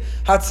HaLevi,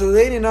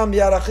 Hatzileni na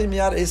miyad achi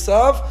miyad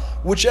Esav,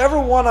 whichever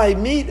one I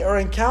meet or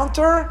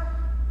encounter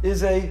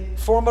is a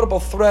formidable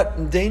threat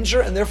and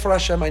danger, and therefore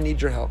Hashem, I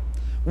need your help.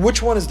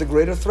 Which one is the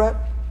greater threat?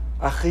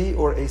 Achi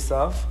or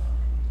Esav?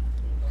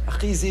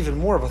 Achi is even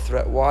more of a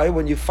threat. Why?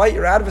 When you fight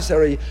your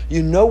adversary,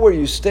 you know where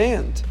you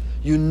stand.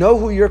 You know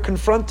who you're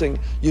confronting.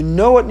 You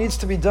know what needs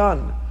to be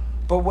done.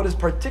 But what is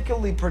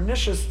particularly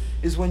pernicious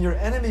is when your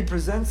enemy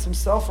presents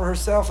himself or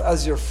herself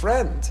as your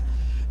friend.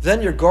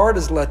 Then your guard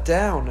is let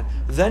down.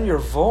 Then you're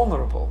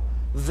vulnerable.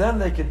 Then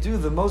they could do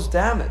the most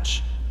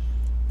damage.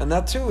 And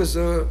that too is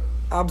an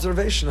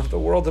observation of the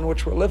world in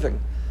which we're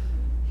living.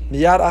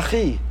 Miyad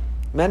Achi.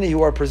 Many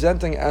who are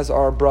presenting as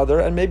our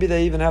brother, and maybe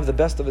they even have the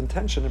best of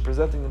intention in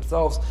presenting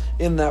themselves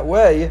in that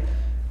way,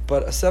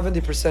 but a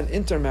 70%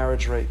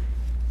 intermarriage rate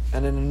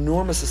and an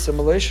enormous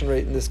assimilation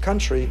rate in this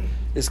country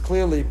is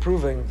clearly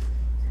proving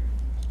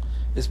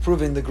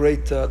the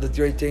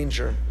great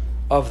danger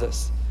of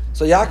this.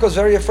 So Yaakov's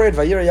very afraid.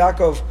 Vayira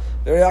Yaakov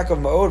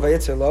ma'od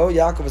vayetzer lo.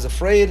 Yaakov is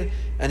afraid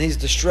and he's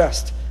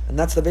distressed, and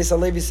that's the Beis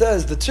HaLevi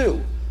says the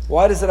two.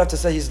 Why does it have to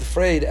say he's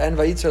afraid and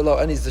vayetzer lo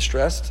and he's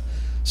distressed?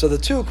 So the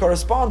two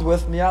correspond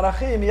with miyad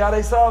achi, miyad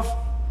Esav.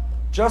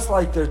 Just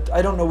like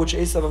I don't know which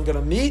Esav I'm going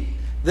to meet,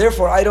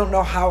 therefore I don't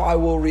know how I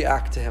will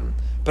react to him.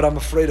 But I'm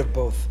afraid of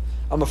both.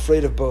 I'm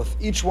afraid of both.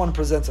 Each one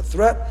presents a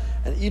threat,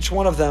 and each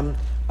one of them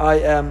I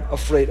am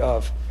afraid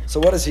of. So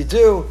what does he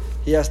do?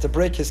 He has to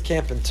break his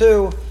camp in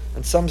two,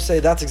 and some say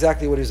that's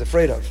exactly what he's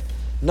afraid of.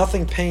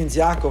 Nothing pains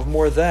Yaakov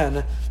more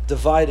than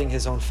dividing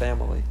his own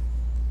family.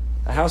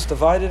 A house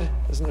divided,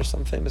 isn't there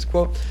some famous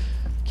quote?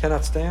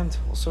 Cannot stand,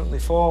 will certainly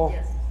fall.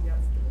 Yes.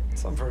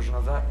 Some version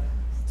of that.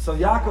 So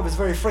Yaakov is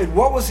very afraid.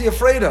 What was he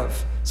afraid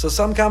of? So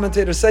some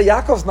commentators say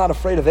Yaakov's not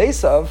afraid of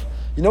Esav.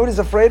 You know what he's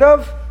afraid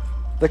of?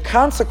 The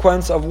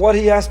consequence of what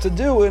he has to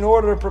do in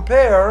order to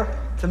prepare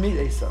to meet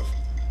Esav.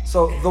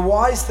 So the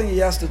wise thing he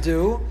has to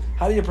do,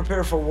 how do you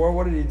prepare for war?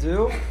 What did he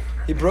do?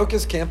 He broke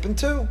his camp in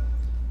two,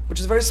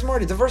 which is very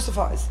smart. He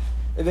diversifies.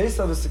 If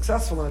Esav is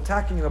successful in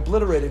attacking and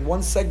obliterating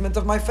one segment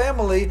of my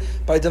family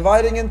by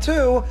dividing in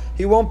two,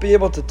 he won't be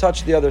able to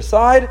touch the other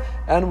side,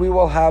 and we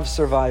will have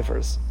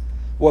survivors.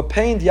 What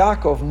pained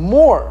Yaakov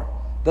more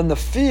than the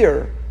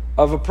fear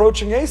of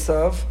approaching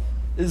Esav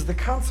is the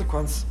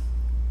consequence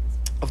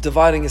of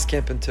dividing his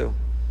camp in two.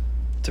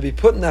 To be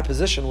put in that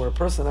position where a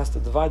person has to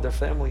divide their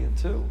family in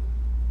two.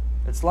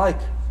 It's like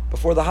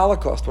before the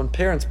Holocaust, when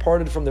parents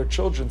parted from their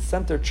children,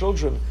 sent their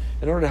children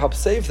in order to help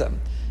save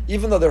them.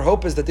 Even though their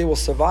hope is that they will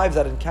survive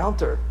that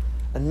encounter,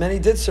 and many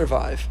did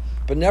survive,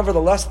 but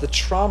nevertheless the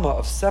trauma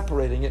of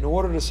separating in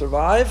order to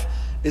survive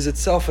is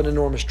itself an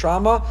enormous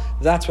trauma.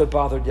 That's what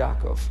bothered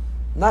Yaakov.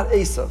 Not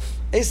Esav.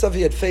 Esav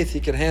he had faith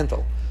he could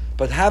handle.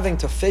 But having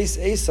to face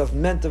Esav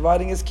meant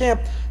dividing his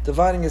camp.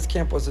 Dividing his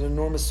camp was an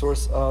enormous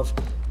source of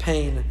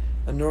pain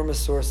enormous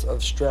source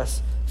of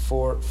stress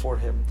for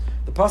him.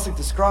 The pasuk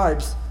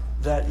describes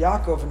that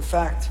Yaakov, in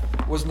fact,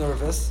 was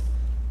nervous.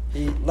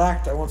 He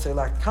lacked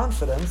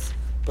confidence,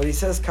 but he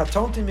says,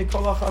 Katonti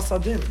mikol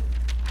chasadim.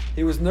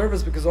 He was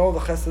nervous because all the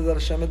chesed that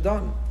Hashem had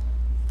done.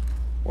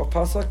 What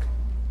pasuk?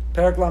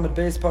 Perek Lamed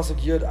Beis, pasuk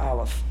Yud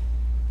Aleph,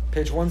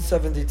 page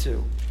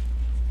 172.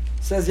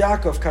 Says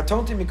Yaakov,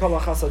 Katonti mikol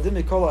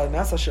chasadim mikol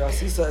ha'emes asher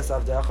asisa es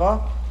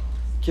avdecha,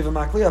 ki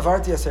v'makli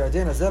avarti es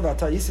ha'yarden hazeh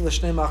v'ata yisi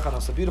l'shnei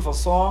machanos. A beautiful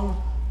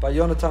song by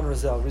Yonatan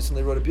Razel.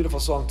 Recently wrote a beautiful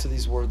song to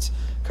these words.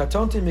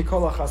 Katonti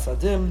mikol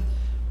chasadim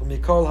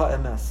u'mikol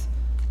ha'emes.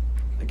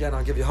 Again,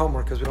 I'll give you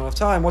homework because we don't have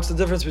time. What's the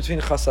difference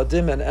between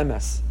chasadim and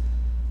emes?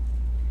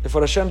 If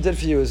what Hashem did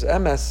for you is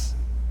emes,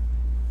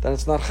 then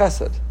it's not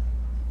chesed.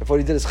 If what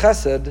He did is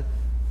chesed,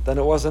 then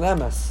it wasn't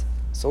emes.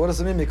 So what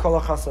does it mean?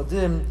 Mikol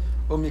chasadim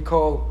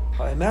u'mikol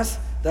ha'emes.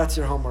 That's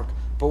your homework.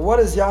 But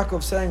what is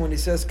Yaakov saying when he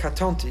says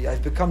katonti?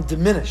 I've become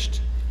diminished.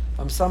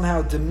 I'm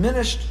somehow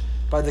diminished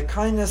by the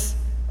kindness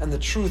and the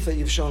truth that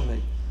you've shown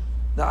me.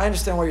 Now I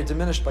understand why you're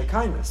diminished by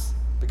kindness,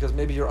 because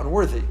maybe you're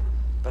unworthy.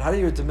 But how do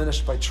you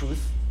diminished by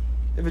truth?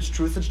 If it's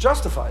truth, it's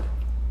justified.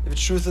 If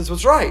it's truth, it's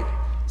what's right.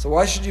 So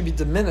why should you be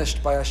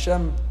diminished by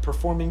Hashem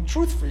performing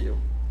truth for you?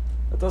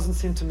 That doesn't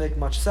seem to make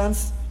much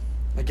sense.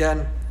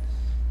 Again,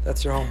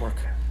 that's your homework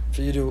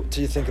for you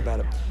to think about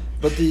it.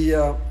 But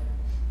the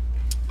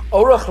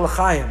Orach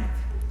L'Chaim,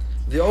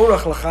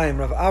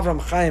 Rav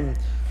Avram Chaim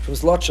from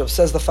Zlotchov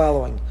says the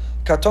following.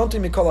 Katonti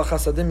mikol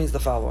chasadim means the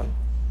following.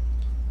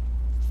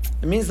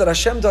 It means that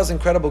Hashem does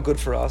incredible good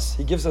for us.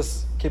 He gives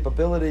us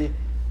capability,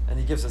 and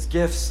He gives us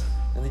gifts,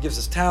 and He gives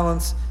us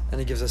talents, and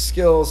He gives us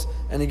skills,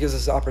 and He gives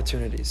us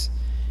opportunities.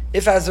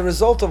 If as a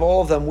result of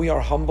all of them we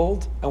are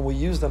humbled, and we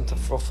use them to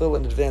fulfill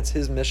and advance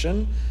His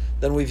mission,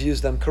 then we've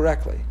used them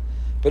correctly.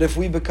 But if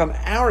we become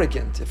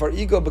arrogant, if our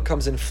ego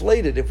becomes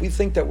inflated, if we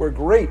think that we're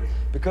great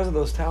because of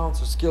those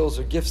talents or skills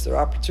or gifts or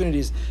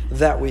opportunities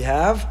that we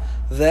have,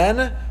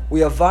 then we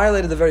have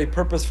violated the very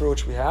purpose for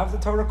which we have. The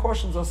Torah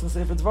cautions us in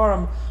Sefer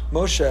Dvarim.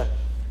 Moshe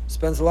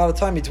spends a lot of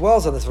time, he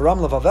dwells on this, that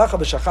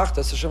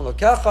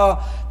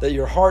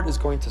your heart is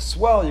going to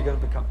swell, you're going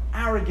to become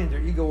arrogant,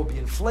 your ego will be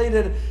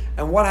inflated,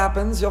 and what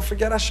happens? You'll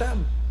forget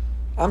Hashem.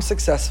 I'm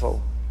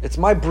successful. It's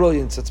my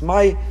brilliance, it's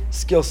my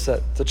skill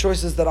set, the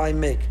choices that I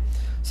make.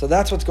 So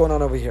that's what's going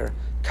on over here.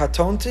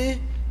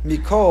 Katonti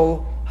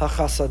mikol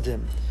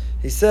hachasadim.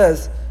 He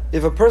says,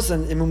 if a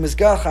person chas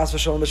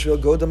v'shalom b'shvil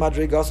go to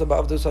madrigasa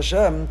ba'avdus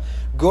Hashem,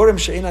 gorim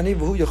she'in ani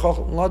v'hu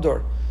yachol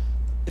lador.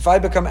 If I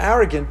become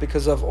arrogant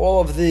because of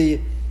all of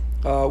the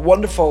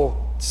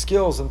wonderful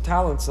skills and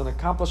talents and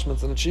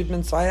accomplishments and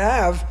achievements I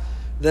have,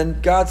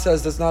 then God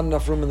says there's not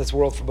enough room in this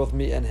world for both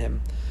me and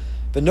Him.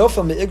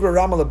 V'nofel me'igra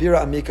rama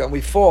labira amika, and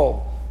we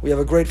fall. We have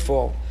a great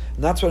fall.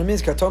 And that's what it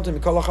means. Katonti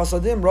mikol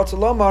hachasadim. Rotz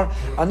lomar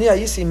ani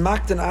ayisi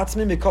makten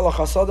atzmi mikol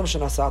hachasadim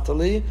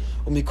shenasatali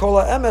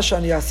umikol ha'emes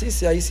ani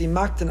asisi ayisi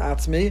makten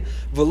atzmi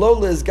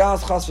v'lo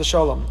lizgaz chas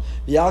v'shalom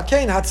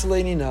v'yalkein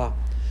hatzleini na.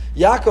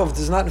 Yaakov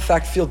does not in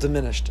fact feel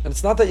diminished. And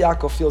it's not that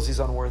Yaakov feels he's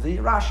unworthy.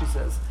 Rashi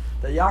says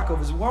that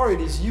Yaakov is worried,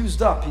 he's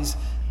used up, he's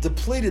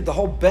depleted the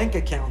whole bank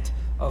account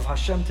of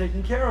Hashem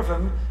taking care of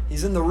him.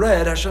 He's in the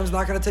red, Hashem's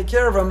not going to take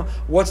care of him.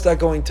 What's that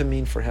going to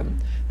mean for him?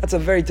 That's a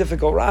very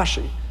difficult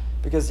Rashi.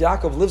 Because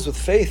Yaakov lives with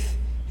faith,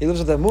 he lives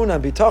with emunah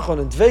and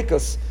bitachon and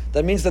dveikus.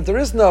 That means that there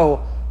is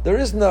no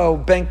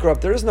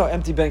bankrupt, there is no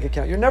empty bank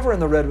account. You're never in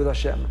the red with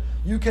Hashem.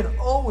 You can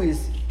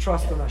always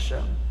trust in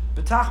Hashem.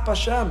 B'tach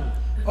Hashem.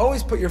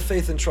 Always put your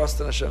faith and trust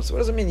in Hashem. So what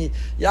does it mean?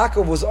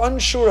 Yaakov was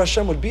unsure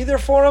Hashem would be there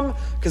for him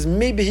because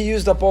maybe he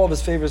used up all of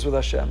his favors with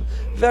Hashem.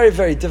 Very,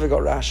 very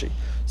difficult Rashi.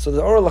 So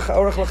the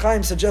Orach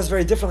L'Chaim suggests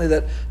very differently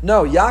that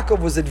no,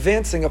 Yaakov was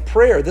advancing a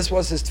prayer. This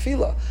was his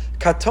tefillah.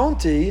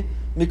 Katonti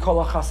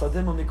mikol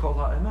hachasadim u'mikol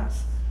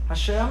ha'emes.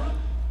 Hashem,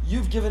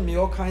 you've given me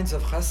all kinds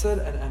of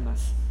chesed and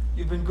emes.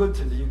 You've been good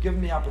to me. You've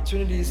given me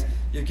opportunities.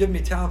 You've given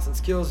me talents and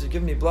skills. You've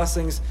given me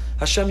blessings.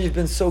 Hashem, you've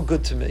been so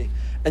good to me.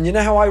 And you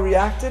know how I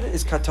reacted?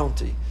 Is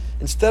katonti.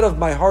 Instead of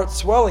my heart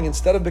swelling,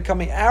 instead of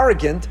becoming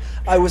arrogant,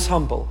 I was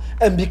humble.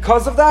 And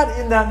because of that,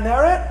 in that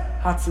merit,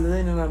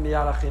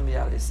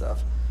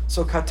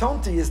 so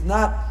katonti is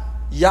not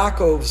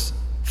Yaakov's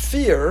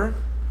fear.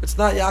 It's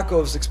not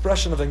Yaakov's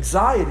expression of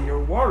anxiety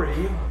or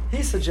worry.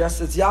 He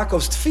suggests it's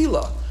Yaakov's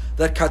tefillah.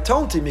 That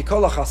katonti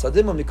mikol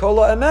hachasadim u'mikol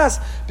ha'emes,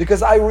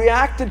 because I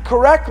reacted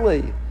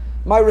correctly.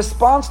 My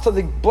response to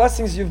the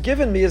blessings you've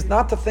given me is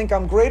not to think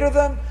I'm greater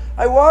than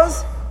I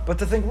was, but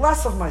to think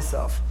less of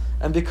myself.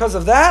 And because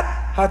of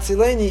that,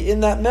 hatzileni, in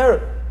that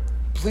merit,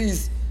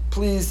 please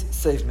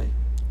save me.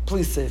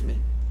 Please save me.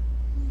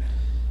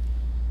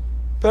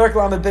 Perek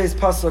Lamed Beis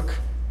pasuk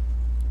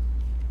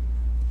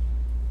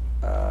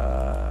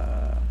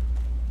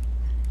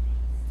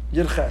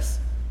Yirches.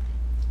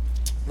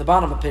 The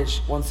bottom of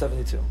page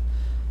 172.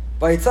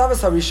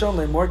 Vayitzaves harishon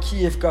lemor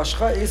ki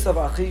yifkashcha Esav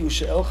achi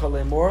ushe'elcha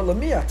lemor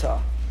lemi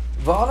ata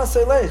va'ana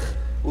selech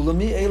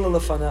ulemi eila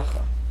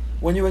lefanecha.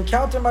 When you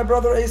encounter my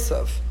brother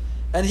Esav,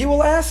 and he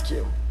will ask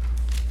you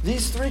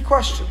these three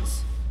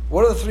questions.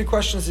 What are the three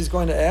questions he's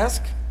going to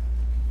ask?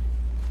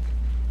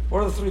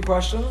 What are the three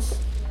questions?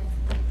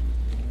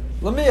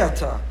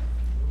 Lamiyata.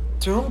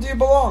 To whom do you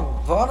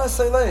belong? V'ana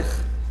seilech.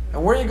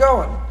 And where are you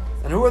going?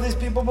 And who are these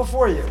people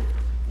before you?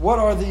 What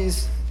are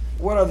these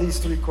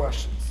three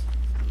questions?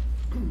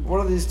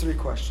 What are these three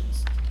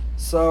questions?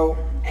 So,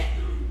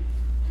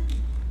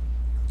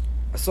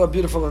 I saw a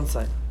beautiful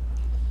insight.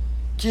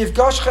 Ki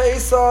yifgashcha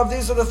Esav,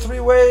 these are the three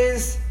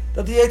ways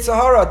that the Yetzer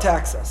Hara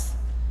attacks us.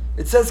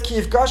 It says,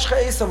 Ki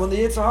yifgashcha Esav, when the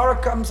Yetzer Hara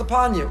comes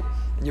upon you,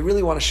 and you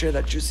really want to share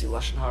that juicy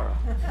Lashon Hara.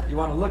 You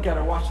want to look at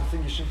or watch the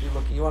thing you shouldn't be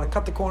looking. You want to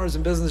cut the corners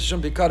in business you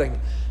shouldn't be cutting.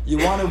 You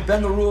want to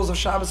bend the rules of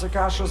Shabbos or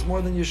Kashrus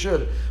more than you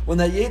should. When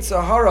that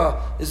Yetzer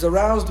Hara is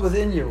aroused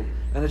within you,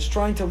 and it's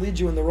trying to lead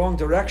you in the wrong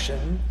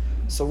direction,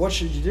 so what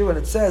should you do? And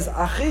it says,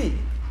 Achi,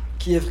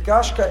 Ki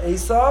yifgashcha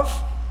Esav,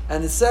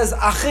 and it says,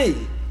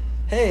 Achi,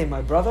 hey,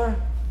 my brother.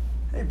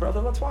 Hey,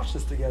 brother, let's watch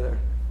this together.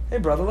 Hey,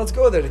 brother, let's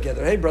go there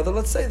together. Hey, brother,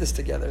 let's say this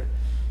together.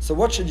 So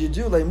what should you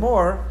do?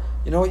 Lemor,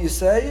 you know what you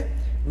say?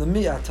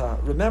 L'mi'ata.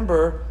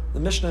 Remember the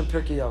Mishnah in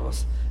Pirkei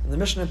Avos. And the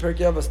Mishnah in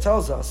Pirkei Avos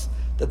tells us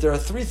that there are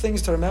three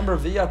things to remember,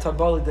 v'yata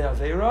bali de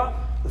avera,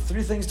 the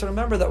three things to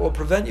remember that will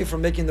prevent you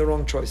from making the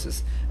wrong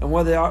choices. And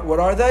what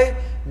are they?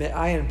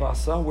 Me'ayin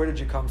basa, where did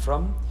you come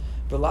from?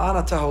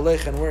 V'la'ana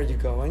taholech, and where are you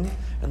going?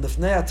 And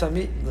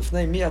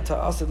l'fnei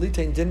mi'ata asad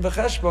litein din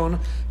v'cheshbon,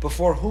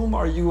 before whom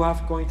are you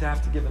going to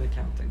have to give an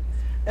accounting?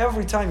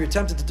 Every time you're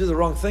tempted to do the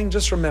wrong thing,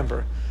 just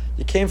remember,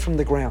 you came from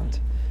the ground,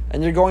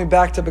 and you're going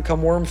back to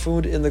become worm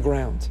food in the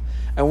ground.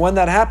 And when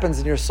that happens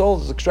and your soul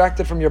is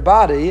extracted from your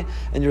body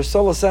and your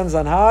soul ascends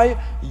on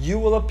high, you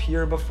will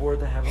appear before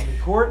the heavenly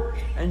court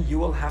and you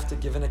will have to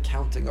give an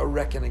accounting, a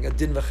reckoning, a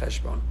din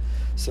v'cheshbon.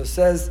 So it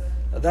says,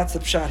 that's the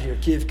pshat here.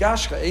 Ki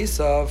yifgashcha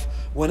Esav,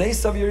 when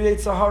Esav your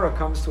Yetzer Hara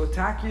comes to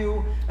attack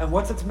you, and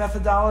what's its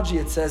methodology?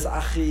 It says,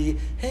 Achi,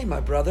 hey my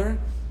brother,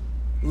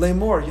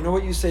 lemor, you know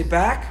what you say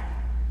back?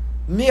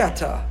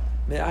 Mi'ata,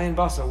 me'ayin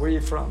basa, where are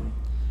you from?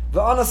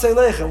 V'ana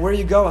seilech, and where are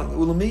you going?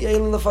 Ulumi el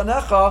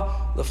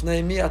lefanecha,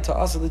 lefnei mi'ata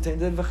asad litein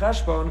din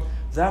v'cheshbon.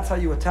 That's how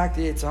you attack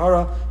the Yetzer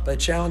Hara, by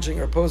challenging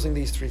or opposing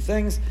these three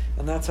things,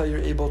 and that's how you're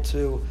able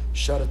to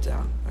shut it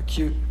down. A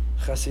cute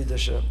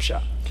chassidish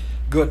pshat.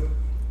 Good.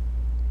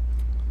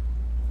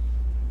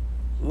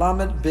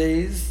 Lamed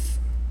Beis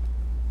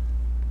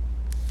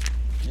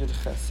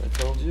Yud Ches, I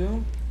told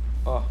you.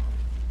 Oh.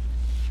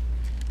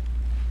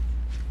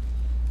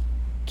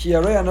 Ki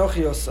yarei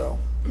anochi oso.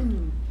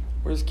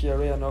 Where's Ki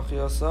yarei anochi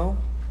oso?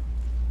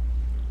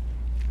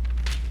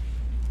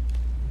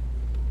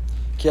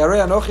 Ki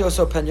yarei anochi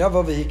oso pen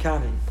yavo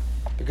v'hikani.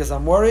 Because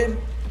I'm worried,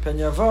 pen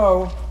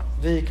yavo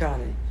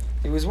v'hikani.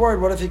 He was worried,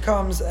 what if he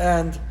comes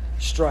and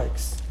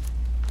strikes?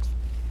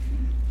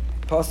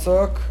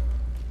 Pasuk.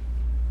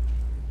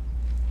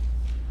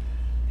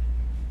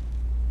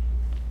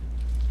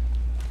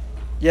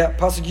 Yeah,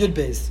 Pasuk Yud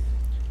Beis.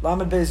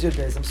 Lamed Beis Yud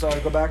Beis. I'm sorry,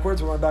 go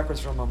backwards. We're going backwards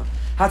for a moment.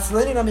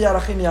 Hatzileni nam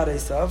yarachim yad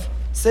Esav.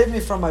 Save me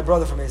from my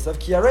brother from Esav.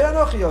 Ki yarei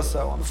anochi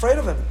oso. I'm afraid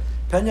of him.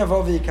 Pen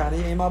yavo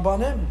v'yikani ema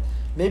banim.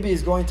 Maybe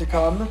he's going to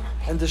come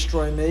and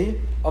destroy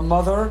me. A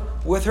mother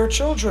with her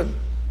children.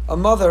 A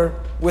mother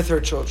with her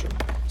children.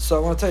 So I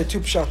want to tell you two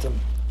pshatim.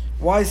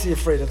 Why is he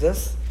afraid of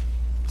this?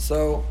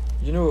 So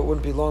you knew it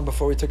wouldn't be long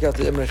before we took out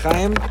the Imrei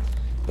Chaim,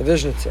 the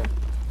Vizhnitzer.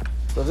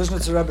 The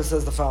Vizhnitzer Rebbe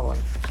says the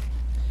following.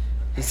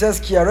 He says,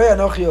 Ki yarei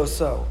anochi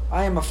oso.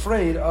 I am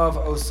afraid of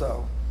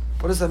oso.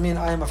 What does that mean,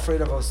 I am afraid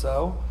of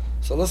oso?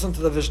 So listen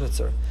to the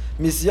Vizhnitzer.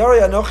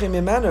 Misyarei anochi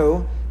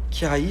mimenu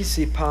ki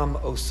hayisi pam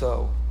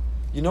oso.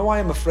 You know why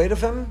I'm afraid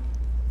of him?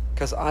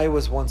 Because I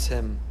was once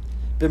him.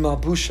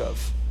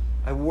 B'malbushav.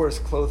 I wore his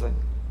clothing.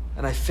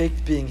 And I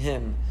faked being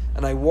him.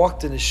 And I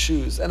walked in his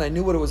shoes. And I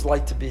knew what it was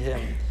like to be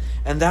him.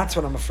 And that's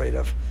what I'm afraid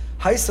of.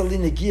 Haisali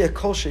negia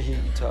kol shehi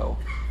ito.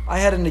 I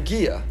had a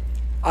negia.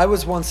 I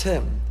was once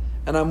him.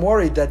 And I'm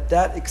worried that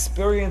that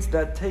experience,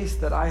 that taste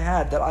that I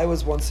had, that I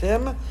was once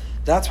him,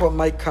 that's what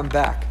might come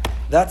back.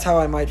 That's how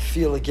I might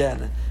feel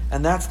again.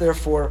 And that's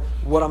therefore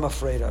what I'm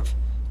afraid of.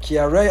 Ki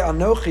yarei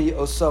anochi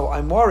oso.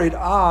 I'm worried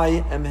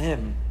I am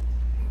him.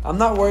 I'm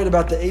not worried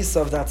about the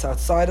Esav that's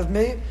outside of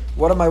me.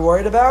 What am I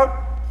worried about?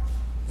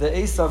 The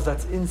Esav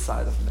that's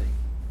inside of me.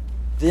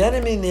 The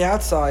enemy in the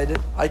outside,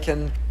 I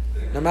can,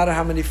 no matter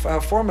how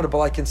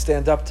formidable, I can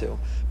stand up to.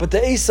 But the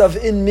Esav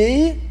in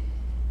me,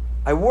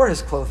 I wore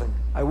his clothing.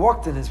 I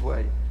walked in his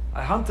way.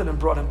 I hunted and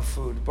brought him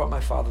food, brought my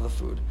father the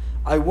food.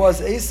 I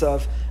was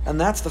Esav, and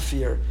that's the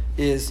fear,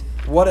 is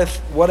what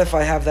if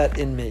I have that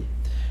in me?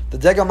 The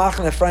Degel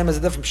Machane Ephraim is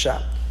a different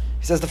pshat.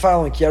 He says the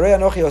following, Ki yarei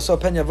anochi oso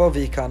pen yavo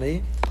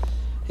v'yikani.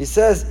 He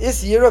says,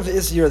 Is yira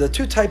v'is yira, the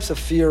two types of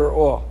fear are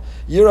all.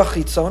 Yira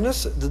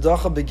chitzonis, the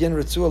dacha begin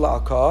ritzua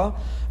la'akah,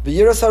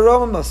 v'yira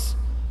saromamus.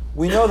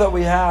 We know that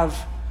we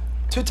have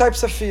two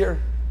types of fear.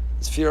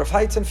 There's fear of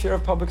heights and fear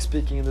of public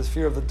speaking, and there's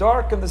fear of the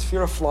dark, and there's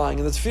fear of flying,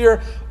 and there's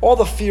fear, all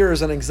the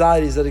fears and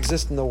anxieties that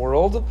exist in the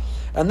world.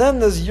 And then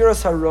there's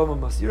yiras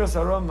haromamus. Yiras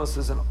haromamus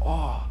is an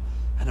awe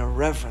and a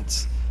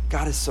reverence.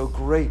 God is so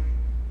great.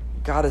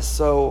 God is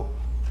so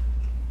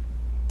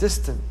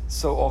distant,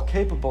 so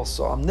all-capable,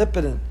 so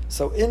omnipotent,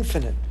 so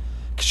infinite.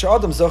 If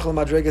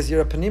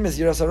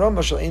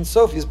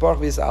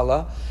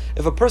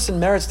a person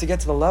merits to get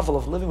to the level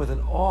of living with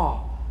an awe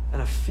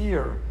and a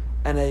fear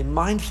and a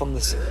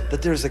mindfulness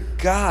that there's a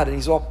God and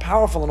He's all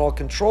powerful and all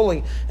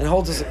controlling and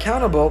holds us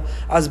accountable,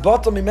 then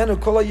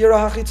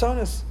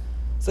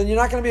you're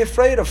not going to be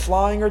afraid of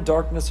flying or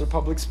darkness or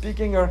public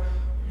speaking, or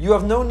you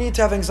have no need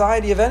to have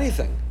anxiety of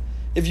anything.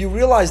 If you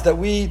realize that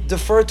we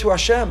defer to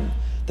Hashem,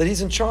 that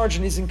He's in charge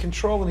and He's in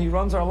control and He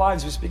runs our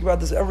lives. We speak about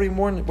this every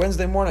morning,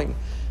 Wednesday morning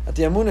at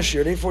the Amunah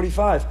Shir at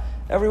 8:45.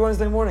 Every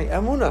Wednesday morning,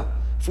 Amunah.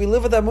 If we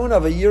live with Amunah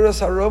of a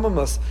Yiras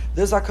HaRomamus,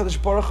 there's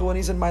HaKadosh Baruch Hu when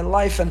He's in my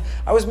life, and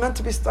I was meant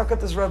to be stuck at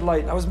this red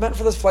light, and I was meant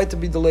for this flight to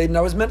be delayed, and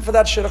I was meant for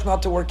that shidduch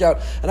not to work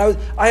out, and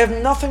I have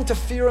nothing to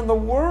fear in the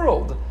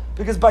world,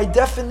 because by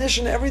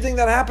definition, everything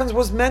that happens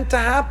was meant to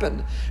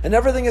happen, and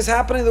everything is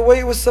happening the way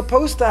it was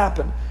supposed to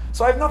happen.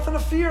 So I have nothing to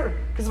fear,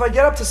 because if I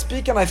get up to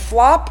speak and I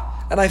flop,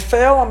 and I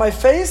fail on my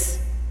face,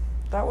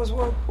 that was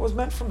what was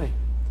meant for me.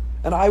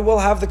 And I will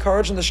have the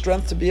courage and the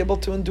strength to be able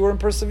to endure and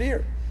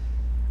persevere.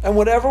 And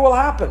whatever will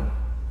happen,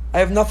 I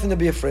have nothing to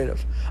be afraid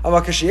of. If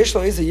a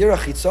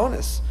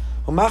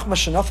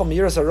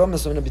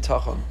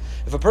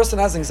person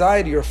has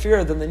anxiety or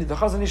fear, then the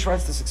Chazon Ish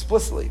writes this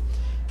explicitly.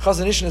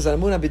 Chazon Ish in his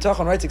Amunah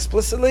Bitachon writes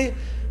explicitly,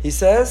 he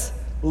says,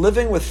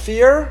 living with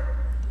fear,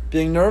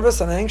 being nervous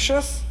and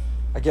anxious,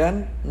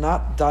 again,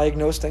 not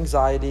diagnosed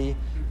anxiety,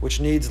 which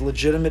needs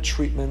legitimate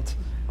treatment.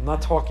 I'm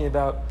not talking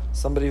about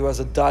somebody who has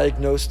a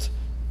diagnosed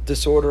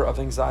disorder of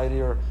anxiety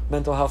or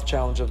mental health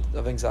challenge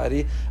of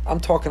anxiety.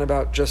 I'm talking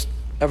about just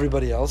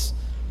everybody else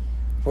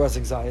who has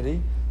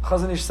anxiety.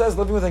 Chazon Ish says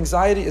living with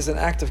anxiety is an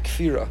act of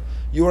kfira.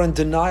 You are in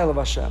denial of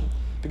Hashem.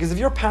 Because if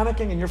you're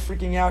panicking and you're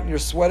freaking out and you're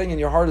sweating and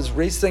your heart is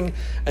racing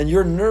and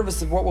you're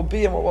nervous of what will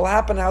be and what will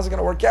happen, how's it going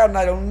to work out, and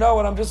I don't know,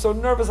 and I'm just so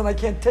nervous and I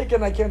can't take it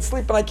and I can't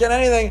sleep and I can't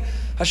anything,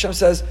 Hashem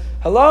says,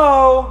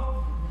 hello,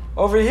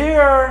 over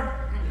here.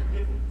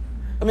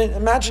 I mean,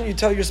 imagine you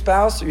tell your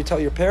spouse, or you tell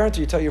your parent,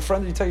 or you tell your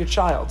friend, or you tell your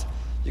child,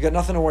 you got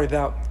nothing to worry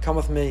about, come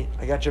with me,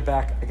 I got your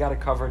back, I got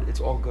it covered, it's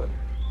all good.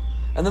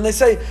 And then they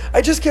say,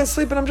 I just can't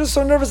sleep and I'm just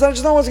so nervous, I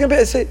just don't know what's going to be.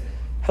 I say,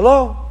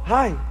 hello,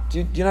 hi,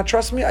 do you not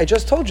trust me? I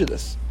just told you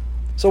this.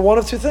 So one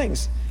of two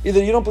things.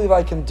 Either you don't believe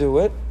I can do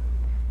it,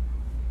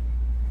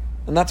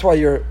 and that's why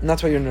you're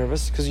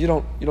nervous, because you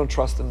don't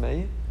trust in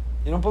me.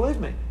 You don't believe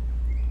me.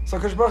 So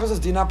Kadosh Baruch Hu says,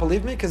 do you not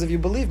believe me? Because if you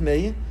believe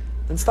me,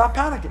 then stop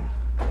panicking.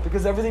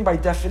 Because everything by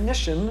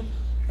definition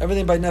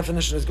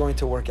is going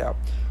to work out.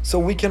 So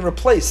we can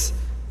replace,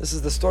 this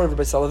is the story of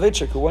Rabbi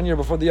Soloveitchik, who 1 year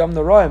before the Yom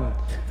Noraim,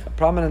 a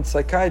prominent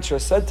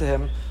psychiatrist said to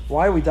him,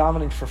 why are we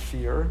davening for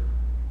fear?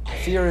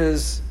 Fear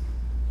is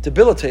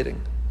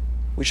debilitating.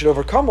 We should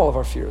overcome all of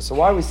our fears. So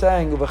why are we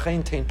saying,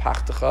 Uvachein tein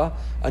pachtecha,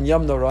 and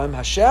Yom Noraim,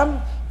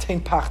 Hashem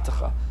tein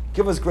pachtecha,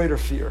 give us greater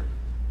fear?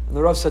 And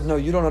the Rav said, no,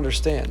 you don't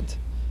understand.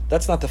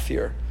 That's not the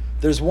fear.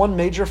 There's one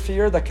major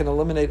fear that can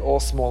eliminate all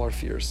smaller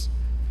fears.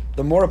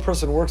 The more a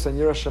person works on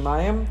Yiras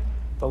Shamayim,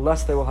 the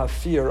less they will have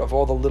fear of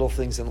all the little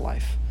things in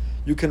life.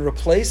 You can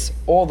replace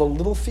all the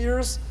little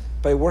fears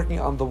by working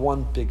on the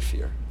one big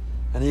fear.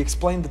 And he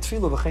explained the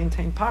tefillah, V'chein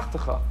tein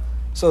pachtecha.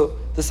 So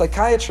the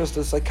psychiatrist,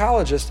 the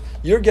psychologist,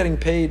 you're getting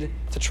paid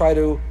to try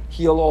to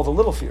heal all the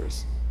little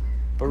fears.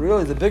 But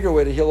really the bigger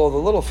way to heal all the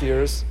little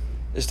fears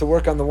is to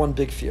work on the one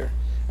big fear.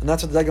 And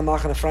that's what Degel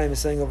Machan Ephraim is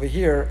saying over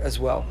here as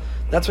well.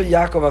 That's what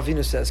Yaakov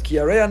Avinu says. Ki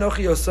yarei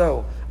anochi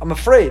yoso. I'm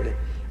afraid.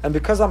 And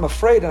because I'm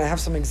afraid and I have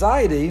some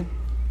anxiety,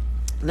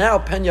 now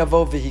pen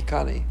yavo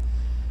v'hikani.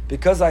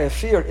 Because I have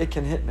fear, it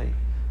can hit me.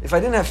 If I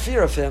didn't have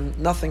fear of him,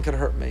 nothing could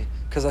hurt me.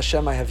 Because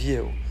Hashem, I have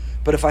you.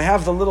 But if I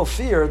have the little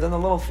fear, then the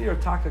little fear,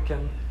 taka,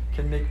 can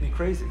make me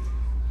crazy,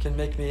 can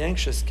make me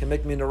anxious, can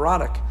make me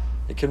neurotic.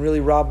 It can really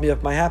rob me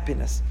of my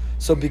happiness.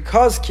 So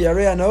because ki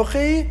yarei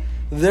anochi,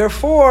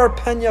 therefore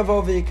pen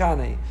yavo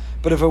v'hikani.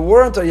 But if it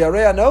weren't a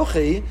yarei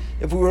anochi,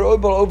 if we were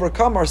able to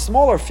overcome our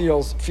smaller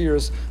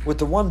fears with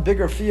the one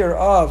bigger fear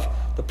of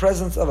the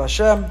presence of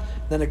Hashem,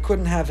 then it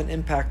couldn't have an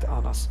impact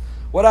on us.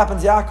 What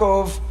happens?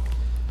 Yaakov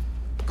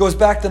goes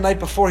back the night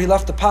before. He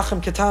left the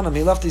pachim ketanim.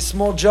 He left these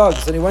small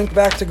jugs, and he went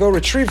back to go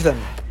retrieve them.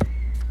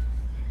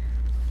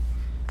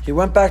 He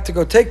went back to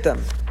go take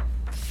them.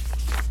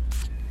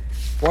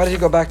 Why did he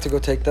go back to go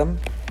take them?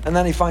 And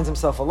then he finds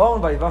himself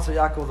alone. Vayivasar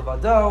Yaakov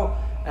levado.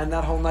 And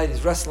that whole night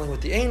he's wrestling with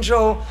the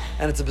angel,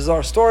 and it's a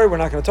bizarre story. We're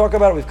not going to talk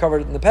about it. We've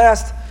covered it in the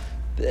past.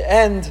 The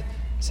end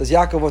says,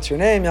 Yaakov, what's your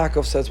name?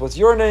 Yaakov says, what's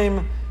your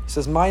name? He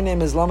says, my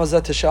name is Lama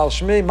Zeh Tishal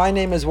Shmi. My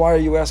name is, why are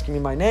you asking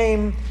me my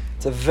name?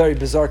 It's a very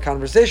bizarre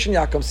conversation.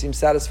 Yaakov seems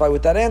satisfied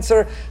with that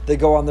answer. They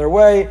go on their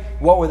way.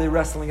 What were they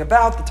wrestling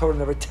about? The Torah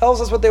never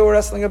tells us what they were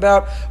wrestling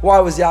about. Why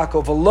was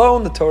Yaakov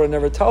alone? The Torah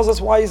never tells us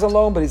why he's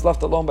alone, but he's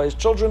left alone by his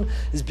children.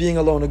 Is being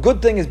alone a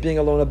good thing? Is being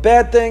alone a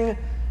bad thing?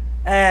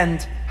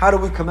 And how do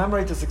we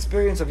commemorate this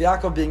experience of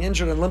Yaakov being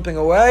injured and limping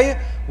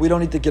away? We don't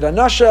need to get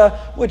anasha,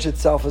 which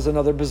itself is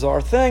another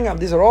bizarre thing.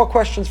 These are all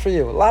questions for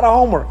you. A lot of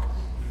homework.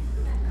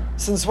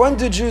 Since when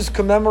do Jews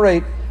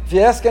commemorate? If you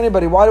ask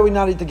anybody, why do we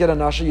not need to get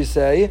anasha? You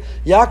say,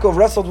 Yaakov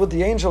wrestled with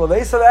the angel of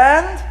Esav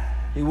and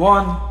he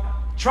won,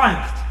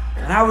 triumphed.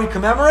 And how we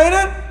commemorate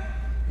it?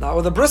 Not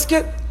with a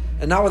brisket,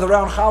 and not with a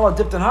round challah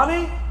dipped in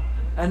honey,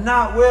 and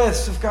not with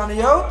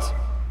sufganiyot,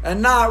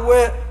 and not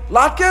with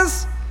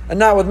latkes, and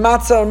not with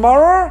matzah and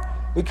maror.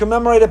 We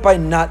commemorate it by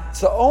not.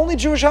 It's the only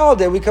Jewish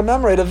holiday we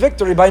commemorate a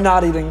victory by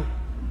not eating.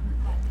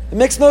 It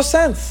makes no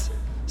sense.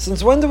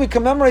 Since when do we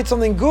commemorate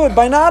something good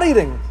by not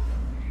eating?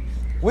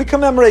 We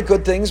commemorate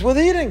good things with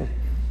eating.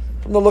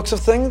 From the looks of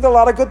things, there are a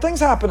lot of good things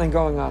happening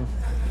going on.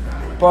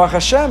 Baruch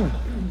Hashem.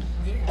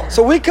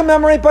 So we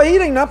commemorate by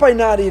eating, not by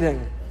not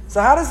eating.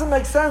 So how does it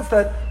make sense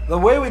that the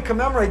way we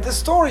commemorate this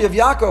story of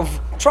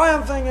Yaakov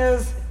triumphing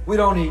is we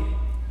don't eat?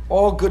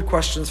 All good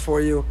questions for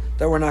you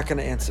that we're not going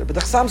to answer. But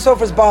the Chassam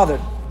Sofer is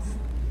bothered.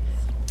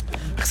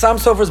 Chassam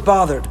Sofer is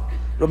bothered.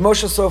 Rav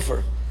Moshe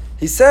Sofer.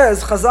 He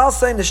says, Chazal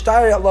say,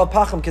 Nishtari Allah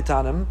Pacham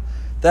Ketanim,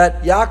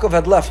 that Yaakov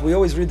had left. We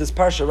always read this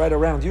parsha right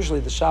around, usually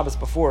the Shabbos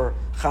before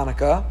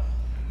Chanukah,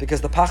 because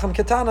the Pacham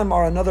Ketanim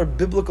are another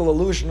biblical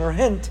allusion or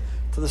hint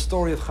to the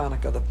story of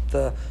Chanukah,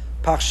 the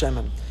Pach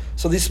Shemen.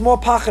 So these small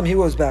Pachim, he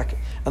was back.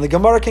 And the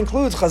Gemara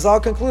concludes,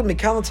 Chazal conclude,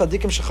 Mikalan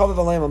Tzadikim Shechaviv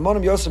Aleim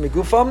Amonim Yosem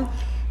Migufam,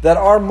 that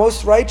our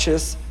most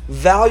righteous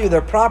value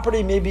their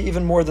property maybe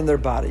even more than their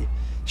body.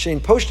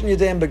 Shein Poshtin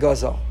Yedeim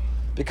Begazel.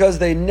 Because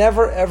they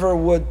never ever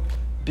would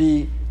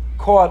be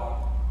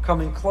caught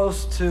coming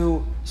close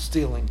to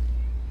stealing.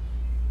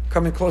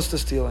 Coming close to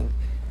stealing.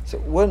 So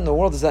what in the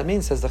world does that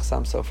mean, says the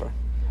Chassam Sofer?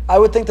 I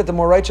would think that the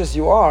more righteous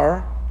you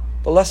are,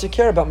 the less you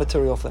care about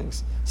material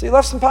things. So you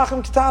left some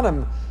Pachim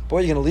Ketanim. Boy,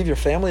 you're going to leave your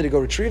family to go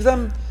retrieve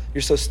them?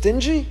 You're so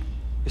stingy?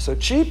 You're so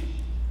cheap?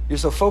 You're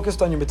so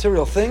focused on your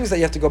material things that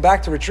you have to go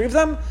back to retrieve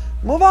them?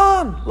 Move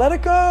on. Let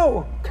it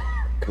go.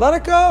 Let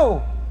it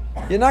go.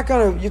 You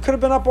could have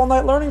been up all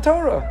night learning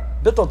Torah.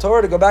 Bittul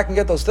Torah to go back and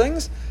get those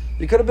things.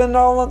 You could have been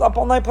up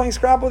all night playing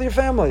Scrabble with your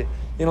family.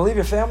 You know, leave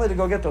your family to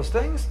go get those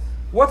things.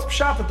 What's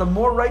pshat? That the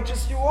more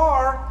righteous you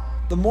are,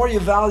 the more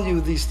you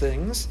value these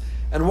things.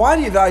 And why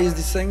do you value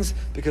these things?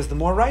 Because the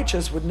more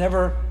righteous would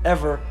never,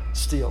 ever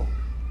steal.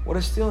 What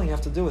does stealing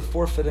have to do with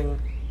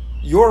forfeiting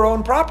your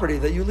own property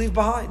that you leave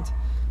behind?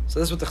 So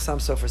this is what the Chassam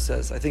Sofer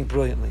says, I think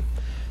brilliantly.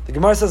 The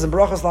Gemara says in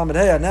Brachas Lamed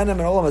Hey, Ananim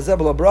and Olam Hazeh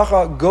B'lo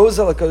Bracha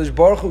Gozel HaKadosh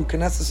Baruch Hu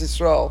Knesses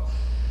Yisrael,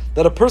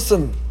 that a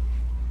person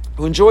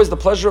who enjoys the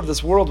pleasure of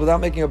this world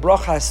without making a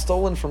bracha has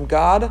stolen from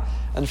God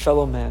and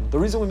fellow man. The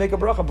reason we make a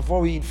bracha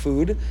before we eat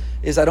food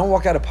is I don't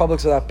walk out of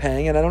Publix without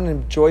paying, and I don't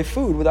enjoy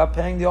food without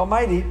paying the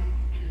Almighty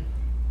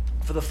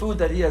for the food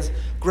that He has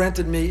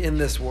granted me in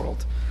this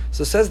world.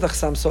 So says the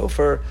Chassam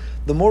Sofer,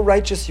 the more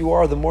righteous you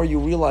are, the more you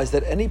realize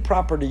that any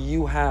property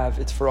you have,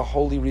 it's for a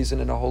holy reason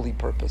and a holy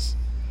purpose.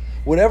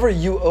 Whatever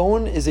you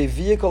own is a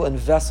vehicle and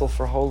vessel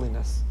for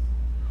holiness.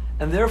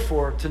 And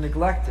therefore, to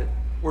neglect it,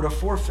 or to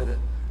forfeit it,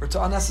 or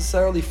to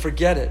unnecessarily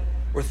forget it,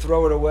 or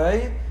throw it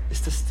away,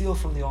 is to steal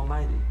from the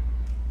Almighty.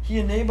 He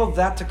enabled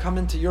that to come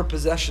into your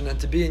possession and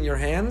to be in your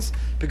hands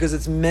because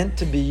it's meant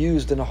to be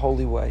used in a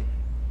holy way.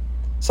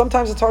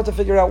 Sometimes it's hard to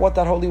figure out what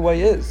that holy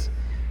way is.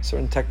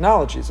 Certain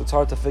technologies, it's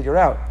hard to figure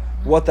out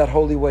what that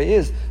holy way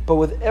is. But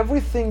with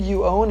everything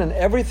you own and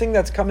everything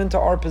that's come into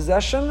our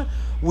possession,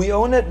 we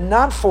own it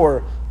not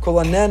for kol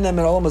hanenem and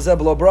olam hazeh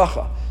b'lo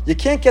bracha. You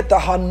can't get the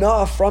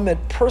hana from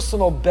it,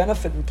 personal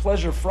benefit and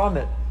pleasure from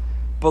it.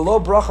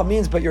 Below bracha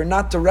means, but you're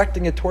not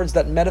directing it towards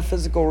that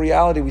metaphysical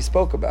reality we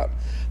spoke about.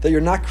 That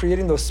you're not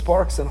creating those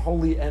sparks and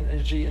holy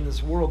energy in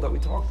this world that we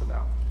talked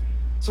about.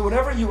 So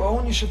whatever you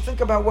own, you should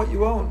think about what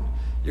you own.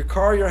 Your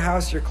car, your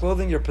house, your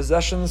clothing, your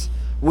possessions,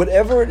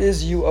 whatever it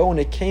is you own,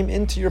 it came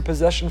into your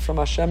possession from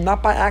Hashem,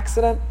 not by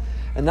accident,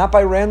 and not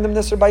by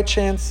randomness or by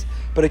chance,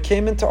 but it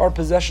came into our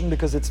possession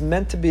because it's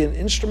meant to be an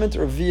instrument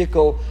or a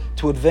vehicle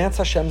to advance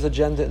Hashem's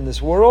agenda in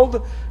this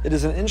world. It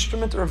is an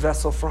instrument or a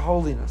vessel for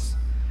holiness.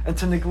 And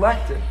to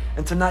neglect it,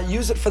 and to not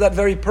use it for that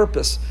very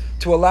purpose,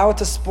 to allow it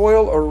to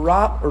spoil or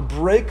rot or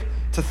break,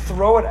 to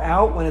throw it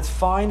out when it's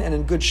fine and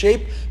in good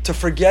shape, to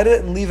forget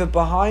it and leave it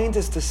behind,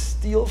 is to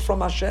steal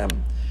from Hashem.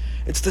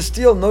 It's to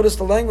steal, notice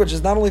the language,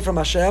 is not only from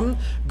Hashem,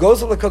 goes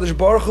to HaKadosh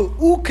Baruch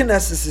Hu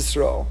Knesses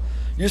Yisrael.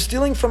 You're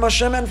stealing from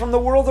Hashem and from the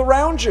world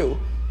around you,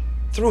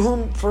 for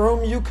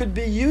whom you could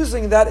be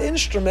using that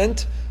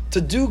instrument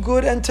to do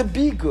good and to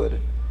be good.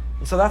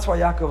 And so that's why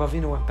Yaakov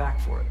Avinu went back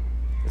for it.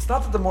 It's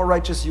not that the more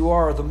righteous you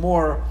are, the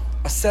more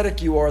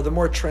ascetic you are, the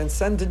more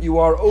transcendent you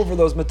are over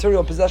those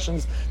material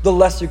possessions, the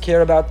less you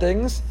care about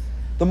things.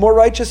 The more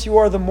righteous you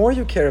are, the more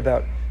you care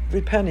about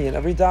every penny and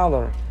every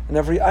dollar and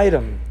every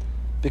item,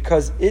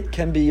 because it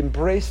can be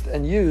embraced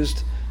and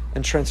used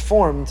and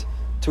transformed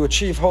to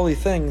achieve holy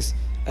things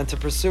and to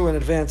pursue and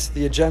advance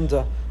the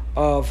agenda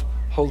of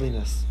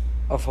holiness.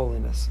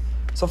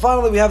 So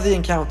finally we have the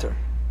encounter.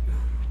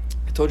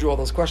 I told you all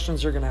those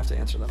questions, you're going to have to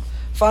answer them.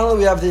 Finally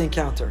we have the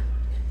encounter.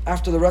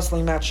 After the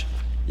wrestling match,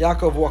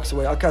 Yaakov walks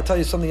away. I'll tell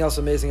you something else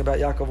amazing about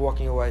Yaakov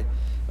walking away.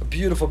 A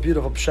beautiful,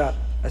 beautiful pshat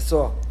I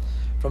saw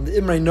from the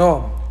Imrei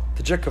Noam,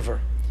 the Jikover.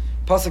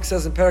 Pasuk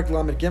says in Perek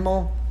Lamed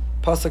Gimel,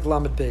 Pasuk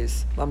Lamed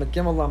Beis. Lamed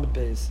Gimel, Lamed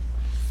Beis.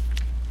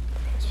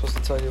 I'm supposed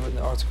to tell you in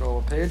the art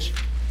scroll page.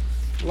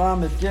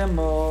 Lamed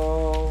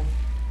Gimel.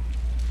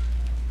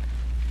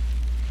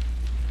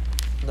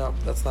 No,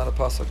 that's not a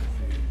pasuk.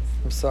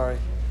 I'm sorry.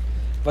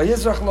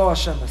 Vayizrach lo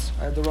Hashemesh.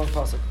 I had the wrong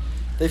pasuk.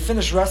 They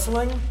finish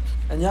wrestling,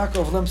 and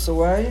Yaakov limps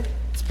away.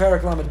 It's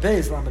Perek Lamed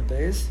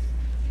Beis.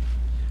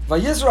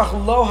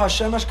 Vayizrach lo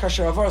Hashemesh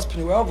kasher avaras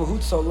Penuel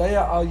v'hutzo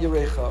Leah al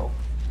Yerecho.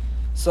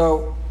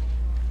 So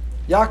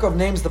Yaakov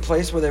names the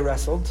place where they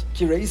wrestled.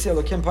 Ki reisi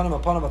Elokim panim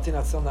apanim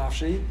atinat sil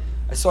nafshi.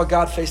 I saw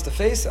God face to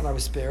face, and I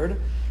was spared.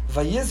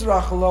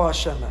 Vayizrach lo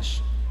Hashemesh.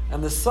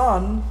 And the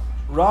sun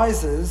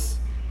rises.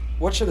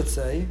 What should it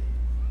say?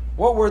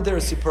 What word there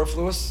is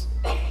superfluous?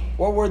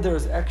 What word there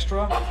is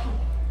extra?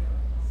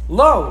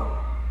 Lo.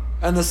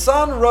 And the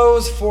sun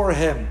rose for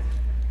him.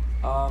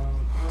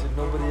 Did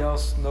nobody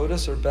else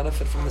notice or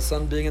benefit from the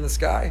sun being in the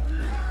sky?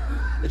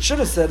 It should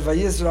have said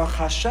Vayizrach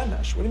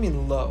Hashemesh. What do you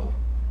mean lo?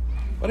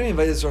 What do you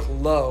mean Vayizrach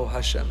lo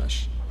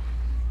Hashemesh?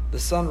 The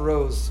sun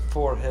rose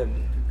for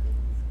him.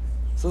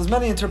 So there's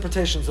many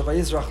interpretations of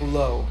Vayizrach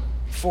lo,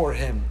 for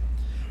him.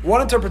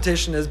 One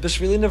interpretation is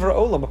Bishvili Nivra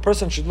Olam. A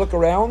person should look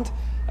around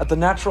at the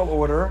natural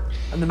order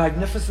and the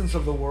magnificence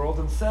of the world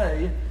and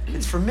say,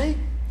 it's for me.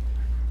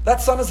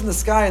 That sun is in the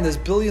sky and there's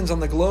billions on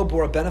the globe who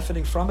are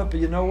benefiting from it, but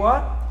you know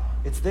what?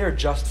 It's there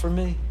just for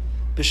me.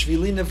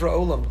 Bishvili Nivra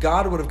Olam.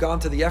 God would have gone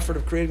to the effort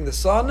of creating the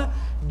sun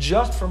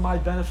just for my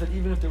benefit,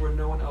 even if there were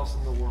no one else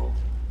in the world.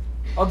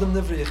 Adam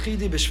Nivra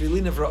Yechidi,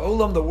 Bishvili Nivra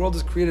Olam. The world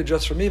is created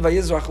just for me.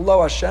 Vayizrach lo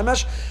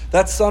Hashemesh.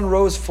 That sun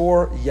rose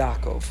for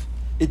Yaakov.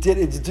 It did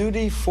its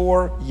duty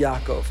for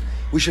Yaakov.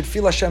 We should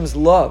feel Hashem's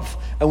love,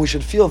 and we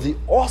should feel the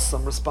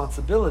awesome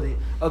responsibility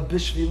of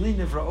Bishvili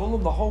Nivra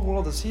Olam. The whole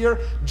world is here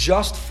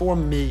just for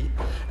me.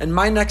 And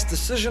my next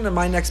decision, and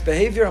my next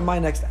behavior, and my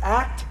next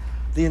act,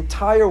 the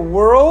entire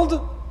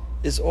world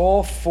is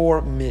all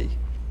for me.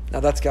 Now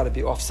that's got to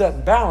be offset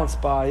and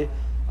balanced by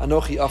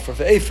Anochi Afar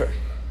Ve'efer.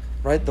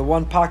 Right? The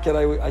one pocket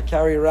I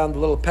carry around, the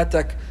little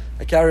petek,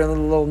 I carry a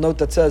little note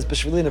that says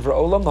Bishvili Nivra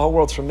Olam, the whole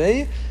world's for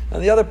me.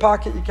 And the other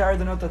pocket, you carry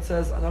the note that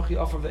says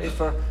Anochi Afar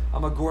Ve'efer,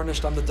 I'm a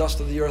gornished, I'm the dust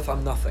of the earth,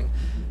 I'm nothing.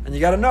 And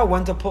you got to know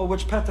when to pull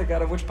which petek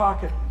out of which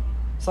pocket.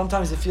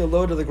 Sometimes you feel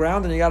low to the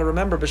ground, and you got to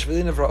remember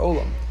Bishvili Nivra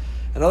Olam.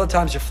 And other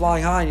times you're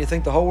flying high, and you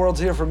think the whole world's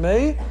here for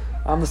me.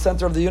 I'm the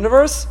center of the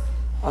universe.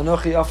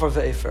 Anochi Afar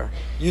Ve'efer.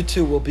 You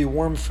too will be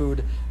warm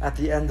food at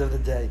the end of the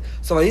day.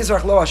 So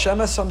Vayizrach lo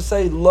Hashemesh, some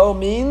say lo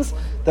means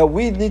that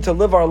we need to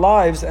live our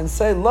lives and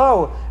say,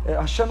 lo,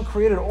 Hashem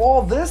created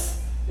all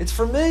this, it's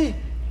for me.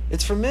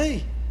 It's for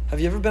me. Have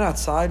you ever been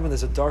outside when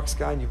there's a dark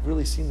sky and you've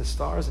really seen the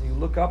stars and you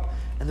look up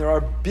and there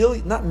are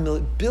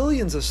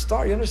billions of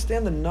stars? You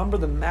understand the number,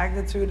 the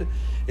magnitude?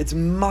 It's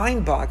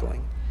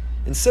mind-boggling.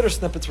 In Siddur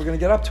Snippets, we're going to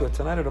get up to it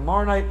tonight or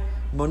tomorrow night.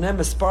 Monem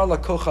Espar La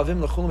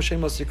Kochavim L'chulim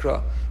Shemos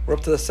Yikra. We're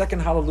up to the second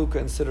Hallelujah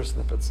in Siddur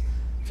Snippets.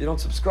 If you don't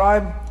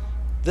subscribe,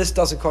 this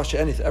doesn't cost you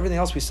anything. Everything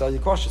else we sell, you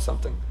cost you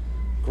something.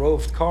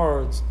 Groved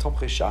cards,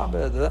 Tomchei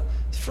Shabbat,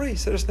 it's free.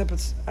 Siddur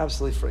Snippets,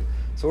 absolutely free.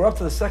 So we're up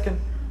to the second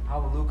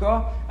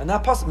Hallelujah, and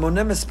that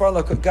Monem Espar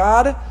La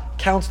God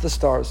counts the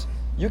stars.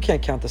 You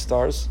can't count the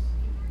stars.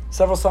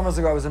 Several summers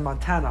ago, I was in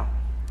Montana.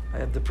 I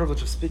had the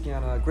privilege of speaking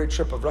on a great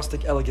trip of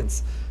rustic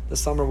elegance.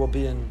 This summer we'll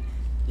be in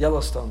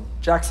Yellowstone,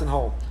 Jackson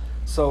Hole.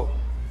 So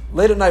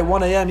late at night,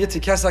 1 a.m., Yitzi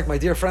Kesak, my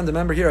dear friend, a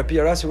member here at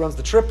BRS who runs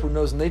the trip, who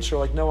knows nature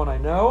like no one I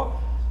know,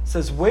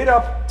 says, wait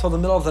up till the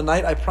middle of the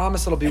night. I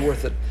promise it'll be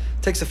worth it.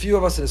 Takes a few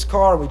of us in his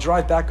car, and we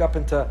drive back up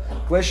into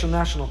Glacier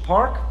National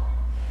Park.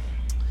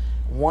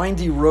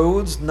 Windy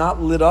roads,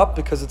 not lit up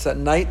because it's at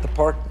night. The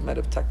park might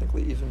have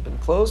technically even been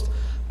closed.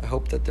 I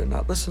hope that they're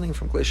not listening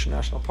from Glacier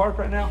National Park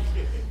right now.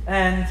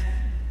 And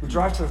we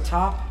drive to the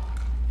top,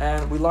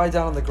 and we lie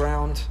down on the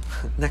ground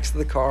next to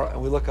the car,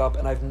 and we look up,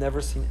 and I've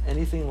never seen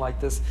anything like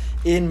this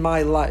in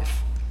my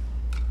life.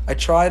 I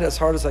tried as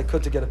hard as I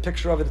could to get a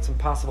picture of it. It's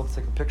impossible to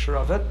take a picture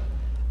of it.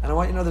 And I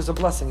want you to know there's a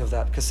blessing of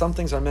that, because some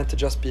things are meant to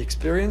just be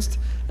experienced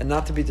and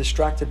not to be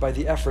distracted by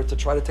the effort to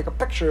try to take a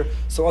picture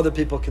so other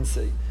people can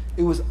see.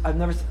 I've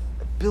never seen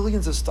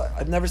billions of stars.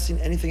 I've never seen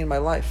anything in my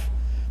life.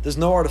 There's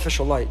no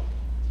artificial light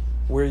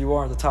where you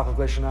are on the top of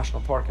Glacier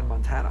National Park in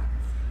Montana.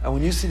 And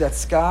when you see that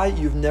sky,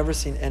 you've never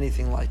seen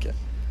anything like it.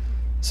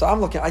 So I'm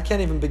looking, I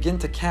can't even begin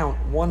to count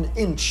 1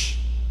 inch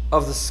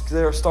of the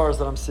stars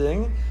that I'm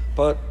seeing,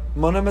 but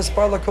Monem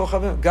Espar La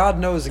Kochavim, God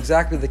knows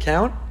exactly the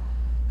count,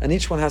 and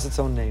each one has its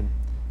own name.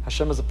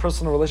 Hashem has a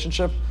personal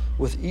relationship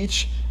with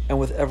each and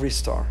with every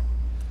star.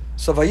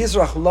 So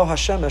Vayizrach lo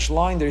Hashemesh,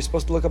 lying there, you're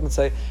supposed to look up and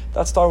say,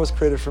 that star was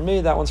created for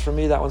me, that one's for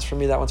me, that one's for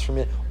me, that one's for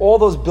me. All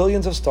those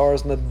billions of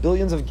stars and the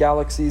billions of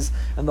galaxies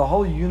and the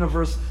whole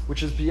universe,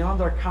 which is beyond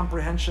our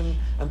comprehension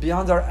and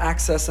beyond our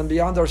access and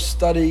beyond our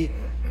study,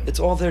 it's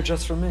all there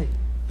just for me.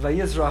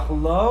 Vayizrach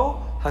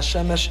lo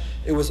Hashemesh,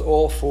 it was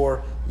all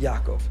for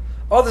Yaakov.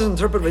 Others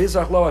interpret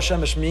Vayizrach lo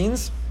Hashemesh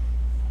means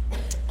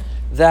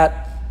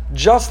that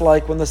just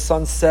like when the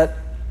sun set,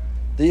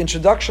 the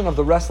introduction of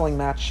the wrestling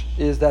match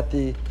is that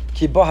the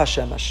Kibo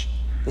Hashemesh,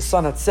 the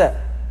sun had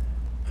set.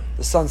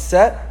 The sun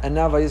set, and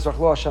now Vayizrach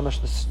lo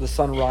Hashemesh, the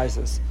sun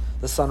rises.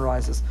 The sun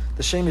rises.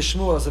 The Shem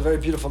Yishmuel is a very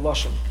beautiful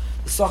lashon.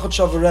 The Sachat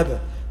Shavu Rebbe,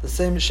 the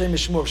same Shem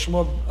Yishmuel,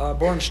 Shmuel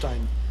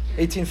Bornstein,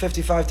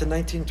 1855 to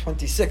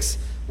 1926.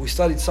 We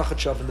studied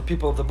Sachat and the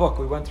people of the book.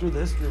 We went through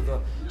the history of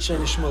the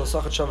Sheni Shmuel,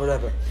 Sachat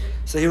Rebbe.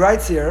 So he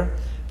writes here,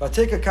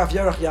 Vatika Kaf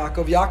Yerach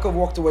Yaakov. Yaakov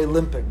walked away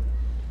limping.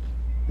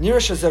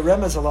 This is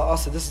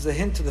a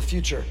hint to the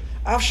future.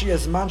 There'll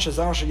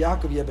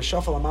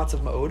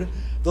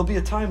be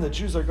a time that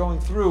Jews are going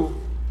through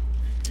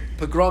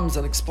pogroms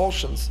and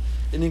expulsions,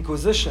 an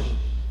inquisition,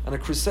 and a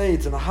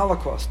crusades and a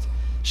Holocaust.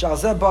 We're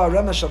going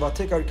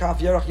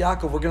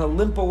to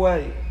limp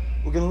away.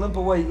 We're going to limp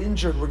away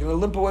injured. We're going to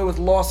limp away with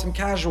loss and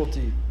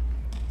casualty.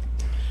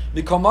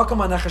 We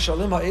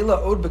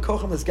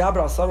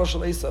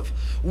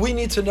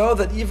need to know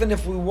that even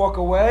if we walk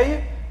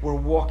away, we're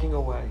walking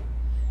away.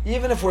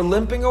 Even if we're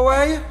limping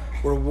away,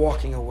 we're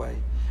walking away.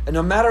 And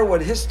no matter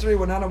what history,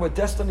 no matter what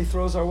destiny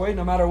throws our way,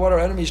 no matter what our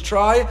enemies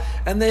try,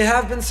 and they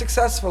have been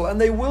successful, and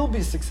they will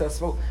be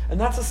successful, and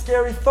that's a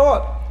scary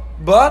thought.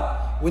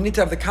 But we need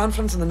to have the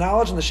confidence and the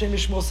knowledge, and the Shemi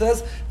Shmuel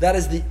says that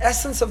is the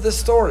essence of this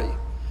story.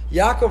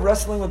 Yaakov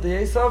wrestling with the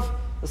Esav,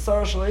 the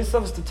Sarah Shel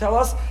Esav, is to tell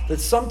us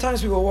that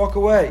sometimes we will walk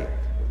away,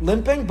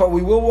 limping, but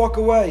we will walk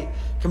away.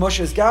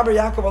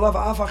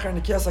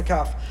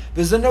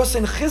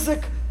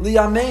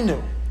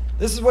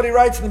 This is what he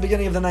writes in the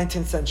beginning of the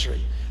 19th century.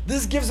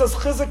 This gives us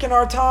chizuk in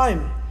our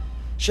time.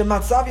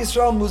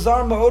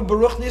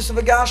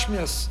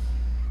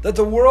 That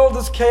the world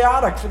is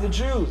chaotic for the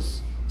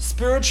Jews,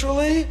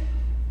 spiritually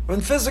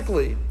and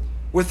physically.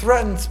 We're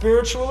threatened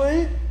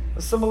spiritually,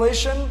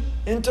 assimilation,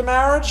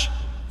 intermarriage,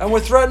 and we're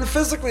threatened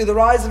physically, the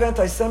rise of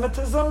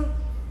anti-Semitism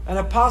and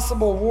a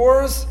possible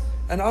wars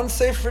and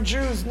unsafe for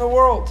Jews in the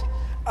world.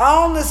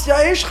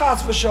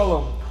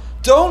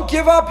 Don't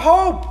give up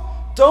hope.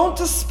 Don't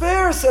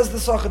despair, says the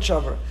Sachat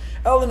Shavar.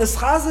 The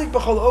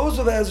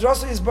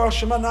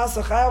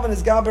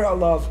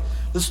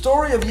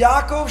story of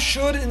Yaakov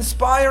should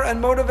inspire and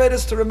motivate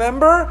us to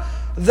remember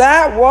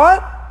that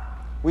what?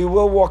 We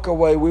will walk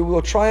away, we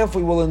will triumph,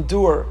 we will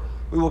endure,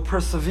 we will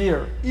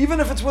persevere, even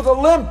if it's with a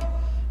limp.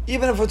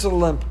 Even if it's a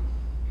limp.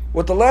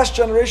 What the last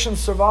generation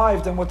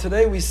survived and what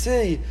today we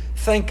see,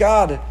 thank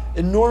God,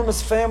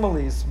 enormous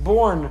families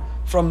born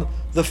from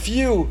the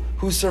few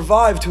who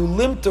survived, who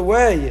limped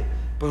away,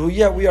 but who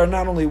yet we are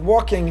not only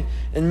walking,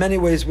 in many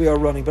ways we are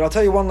running. But I'll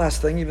tell you one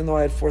last thing, even though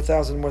I had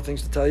 4,000 more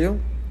things to tell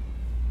you.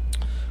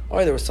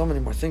 Oh, there were so many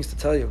more things to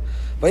tell you.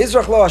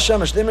 Vayizrach lo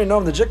Hashemesh,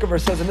 the Jikka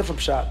verse says in Nifl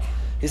Pshat.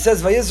 He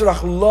says,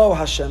 Vayizrach lo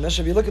Hashemesh.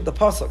 If you look at the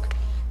pasuk,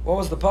 what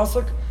was the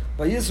pasuk?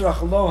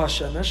 Vayizrach lo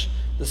Hashemesh,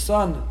 the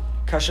sun,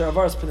 kasher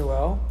avaras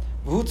Penuel,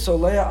 v'hu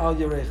tzolea al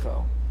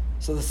yerecho.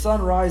 So the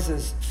sun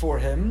rises for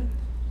him,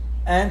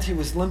 and he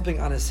was limping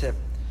on his hip.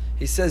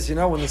 He says,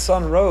 when the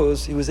sun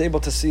rose, he was able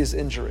to see his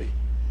injury.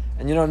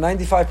 And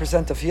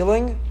 95% of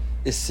healing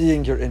is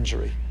seeing your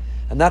injury.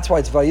 And that's why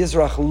it's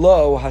Vayizrach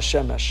lo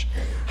Hashemesh.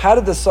 How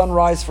did the sun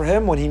rise for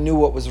him? When he knew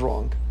what was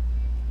wrong.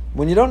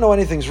 When you don't know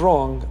anything's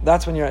wrong,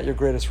 that's when you're at your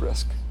greatest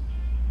risk.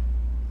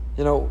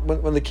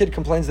 When the kid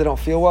complains they don't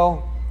feel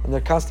well, and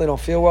they constantly don't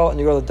feel well, and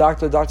you go to the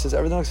doctor says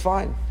everything looks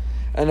fine.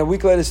 And a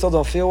week later they still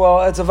don't feel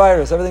well, it's a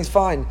virus, everything's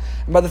fine.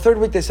 And by the third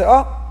week they say,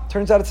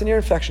 turns out it's an ear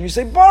infection. You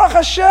say, Baruch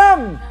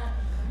Hashem!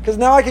 Because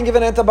now I can give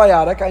an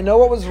antibiotic, I know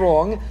what was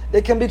wrong,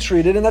 it can be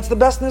treated, and that's the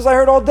best news I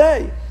heard all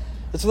day.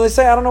 That's when they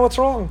say, I don't know what's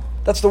wrong.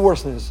 That's the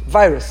worst news.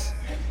 Virus.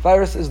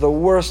 Virus is the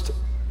worst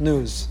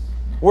news.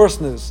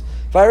 Worst news.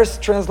 Virus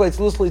translates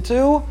loosely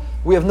to,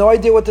 we have no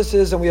idea what this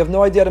is, and we have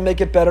no idea how to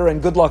make it better,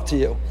 and good luck to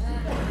you.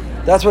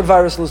 That's what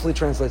virus loosely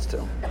translates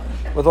to.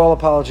 With all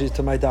apologies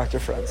to my doctor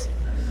friends.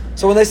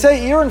 So when they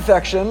say ear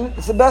infection,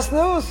 it's the best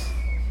news.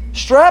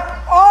 Strep,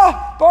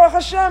 Baruch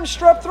Hashem,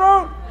 strep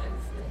throat.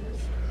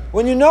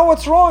 When you know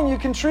what's wrong, you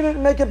can treat it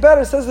and make it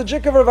better. It says the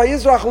Jikavar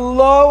Vayizrach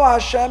lo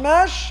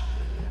Hashemesh.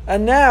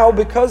 And now,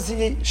 because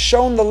he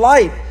shone the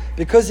light,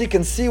 because he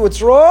can see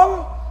what's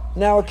wrong,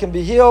 now it can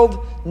be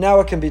healed, now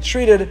it can be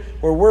treated.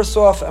 We're worse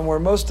off and we're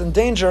most in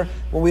danger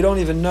when we don't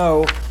even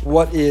know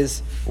what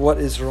is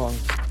wrong.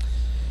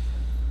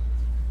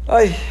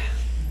 I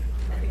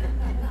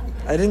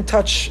didn't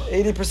touch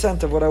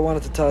 80% of what I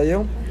wanted to tell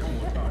you.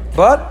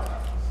 But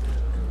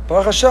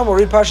Baruch Hashem, we'll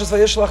read Parshas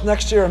Vayishlach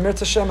next year, Mir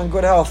Hashem, in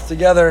good health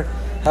together.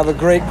 Have a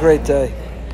great, great day.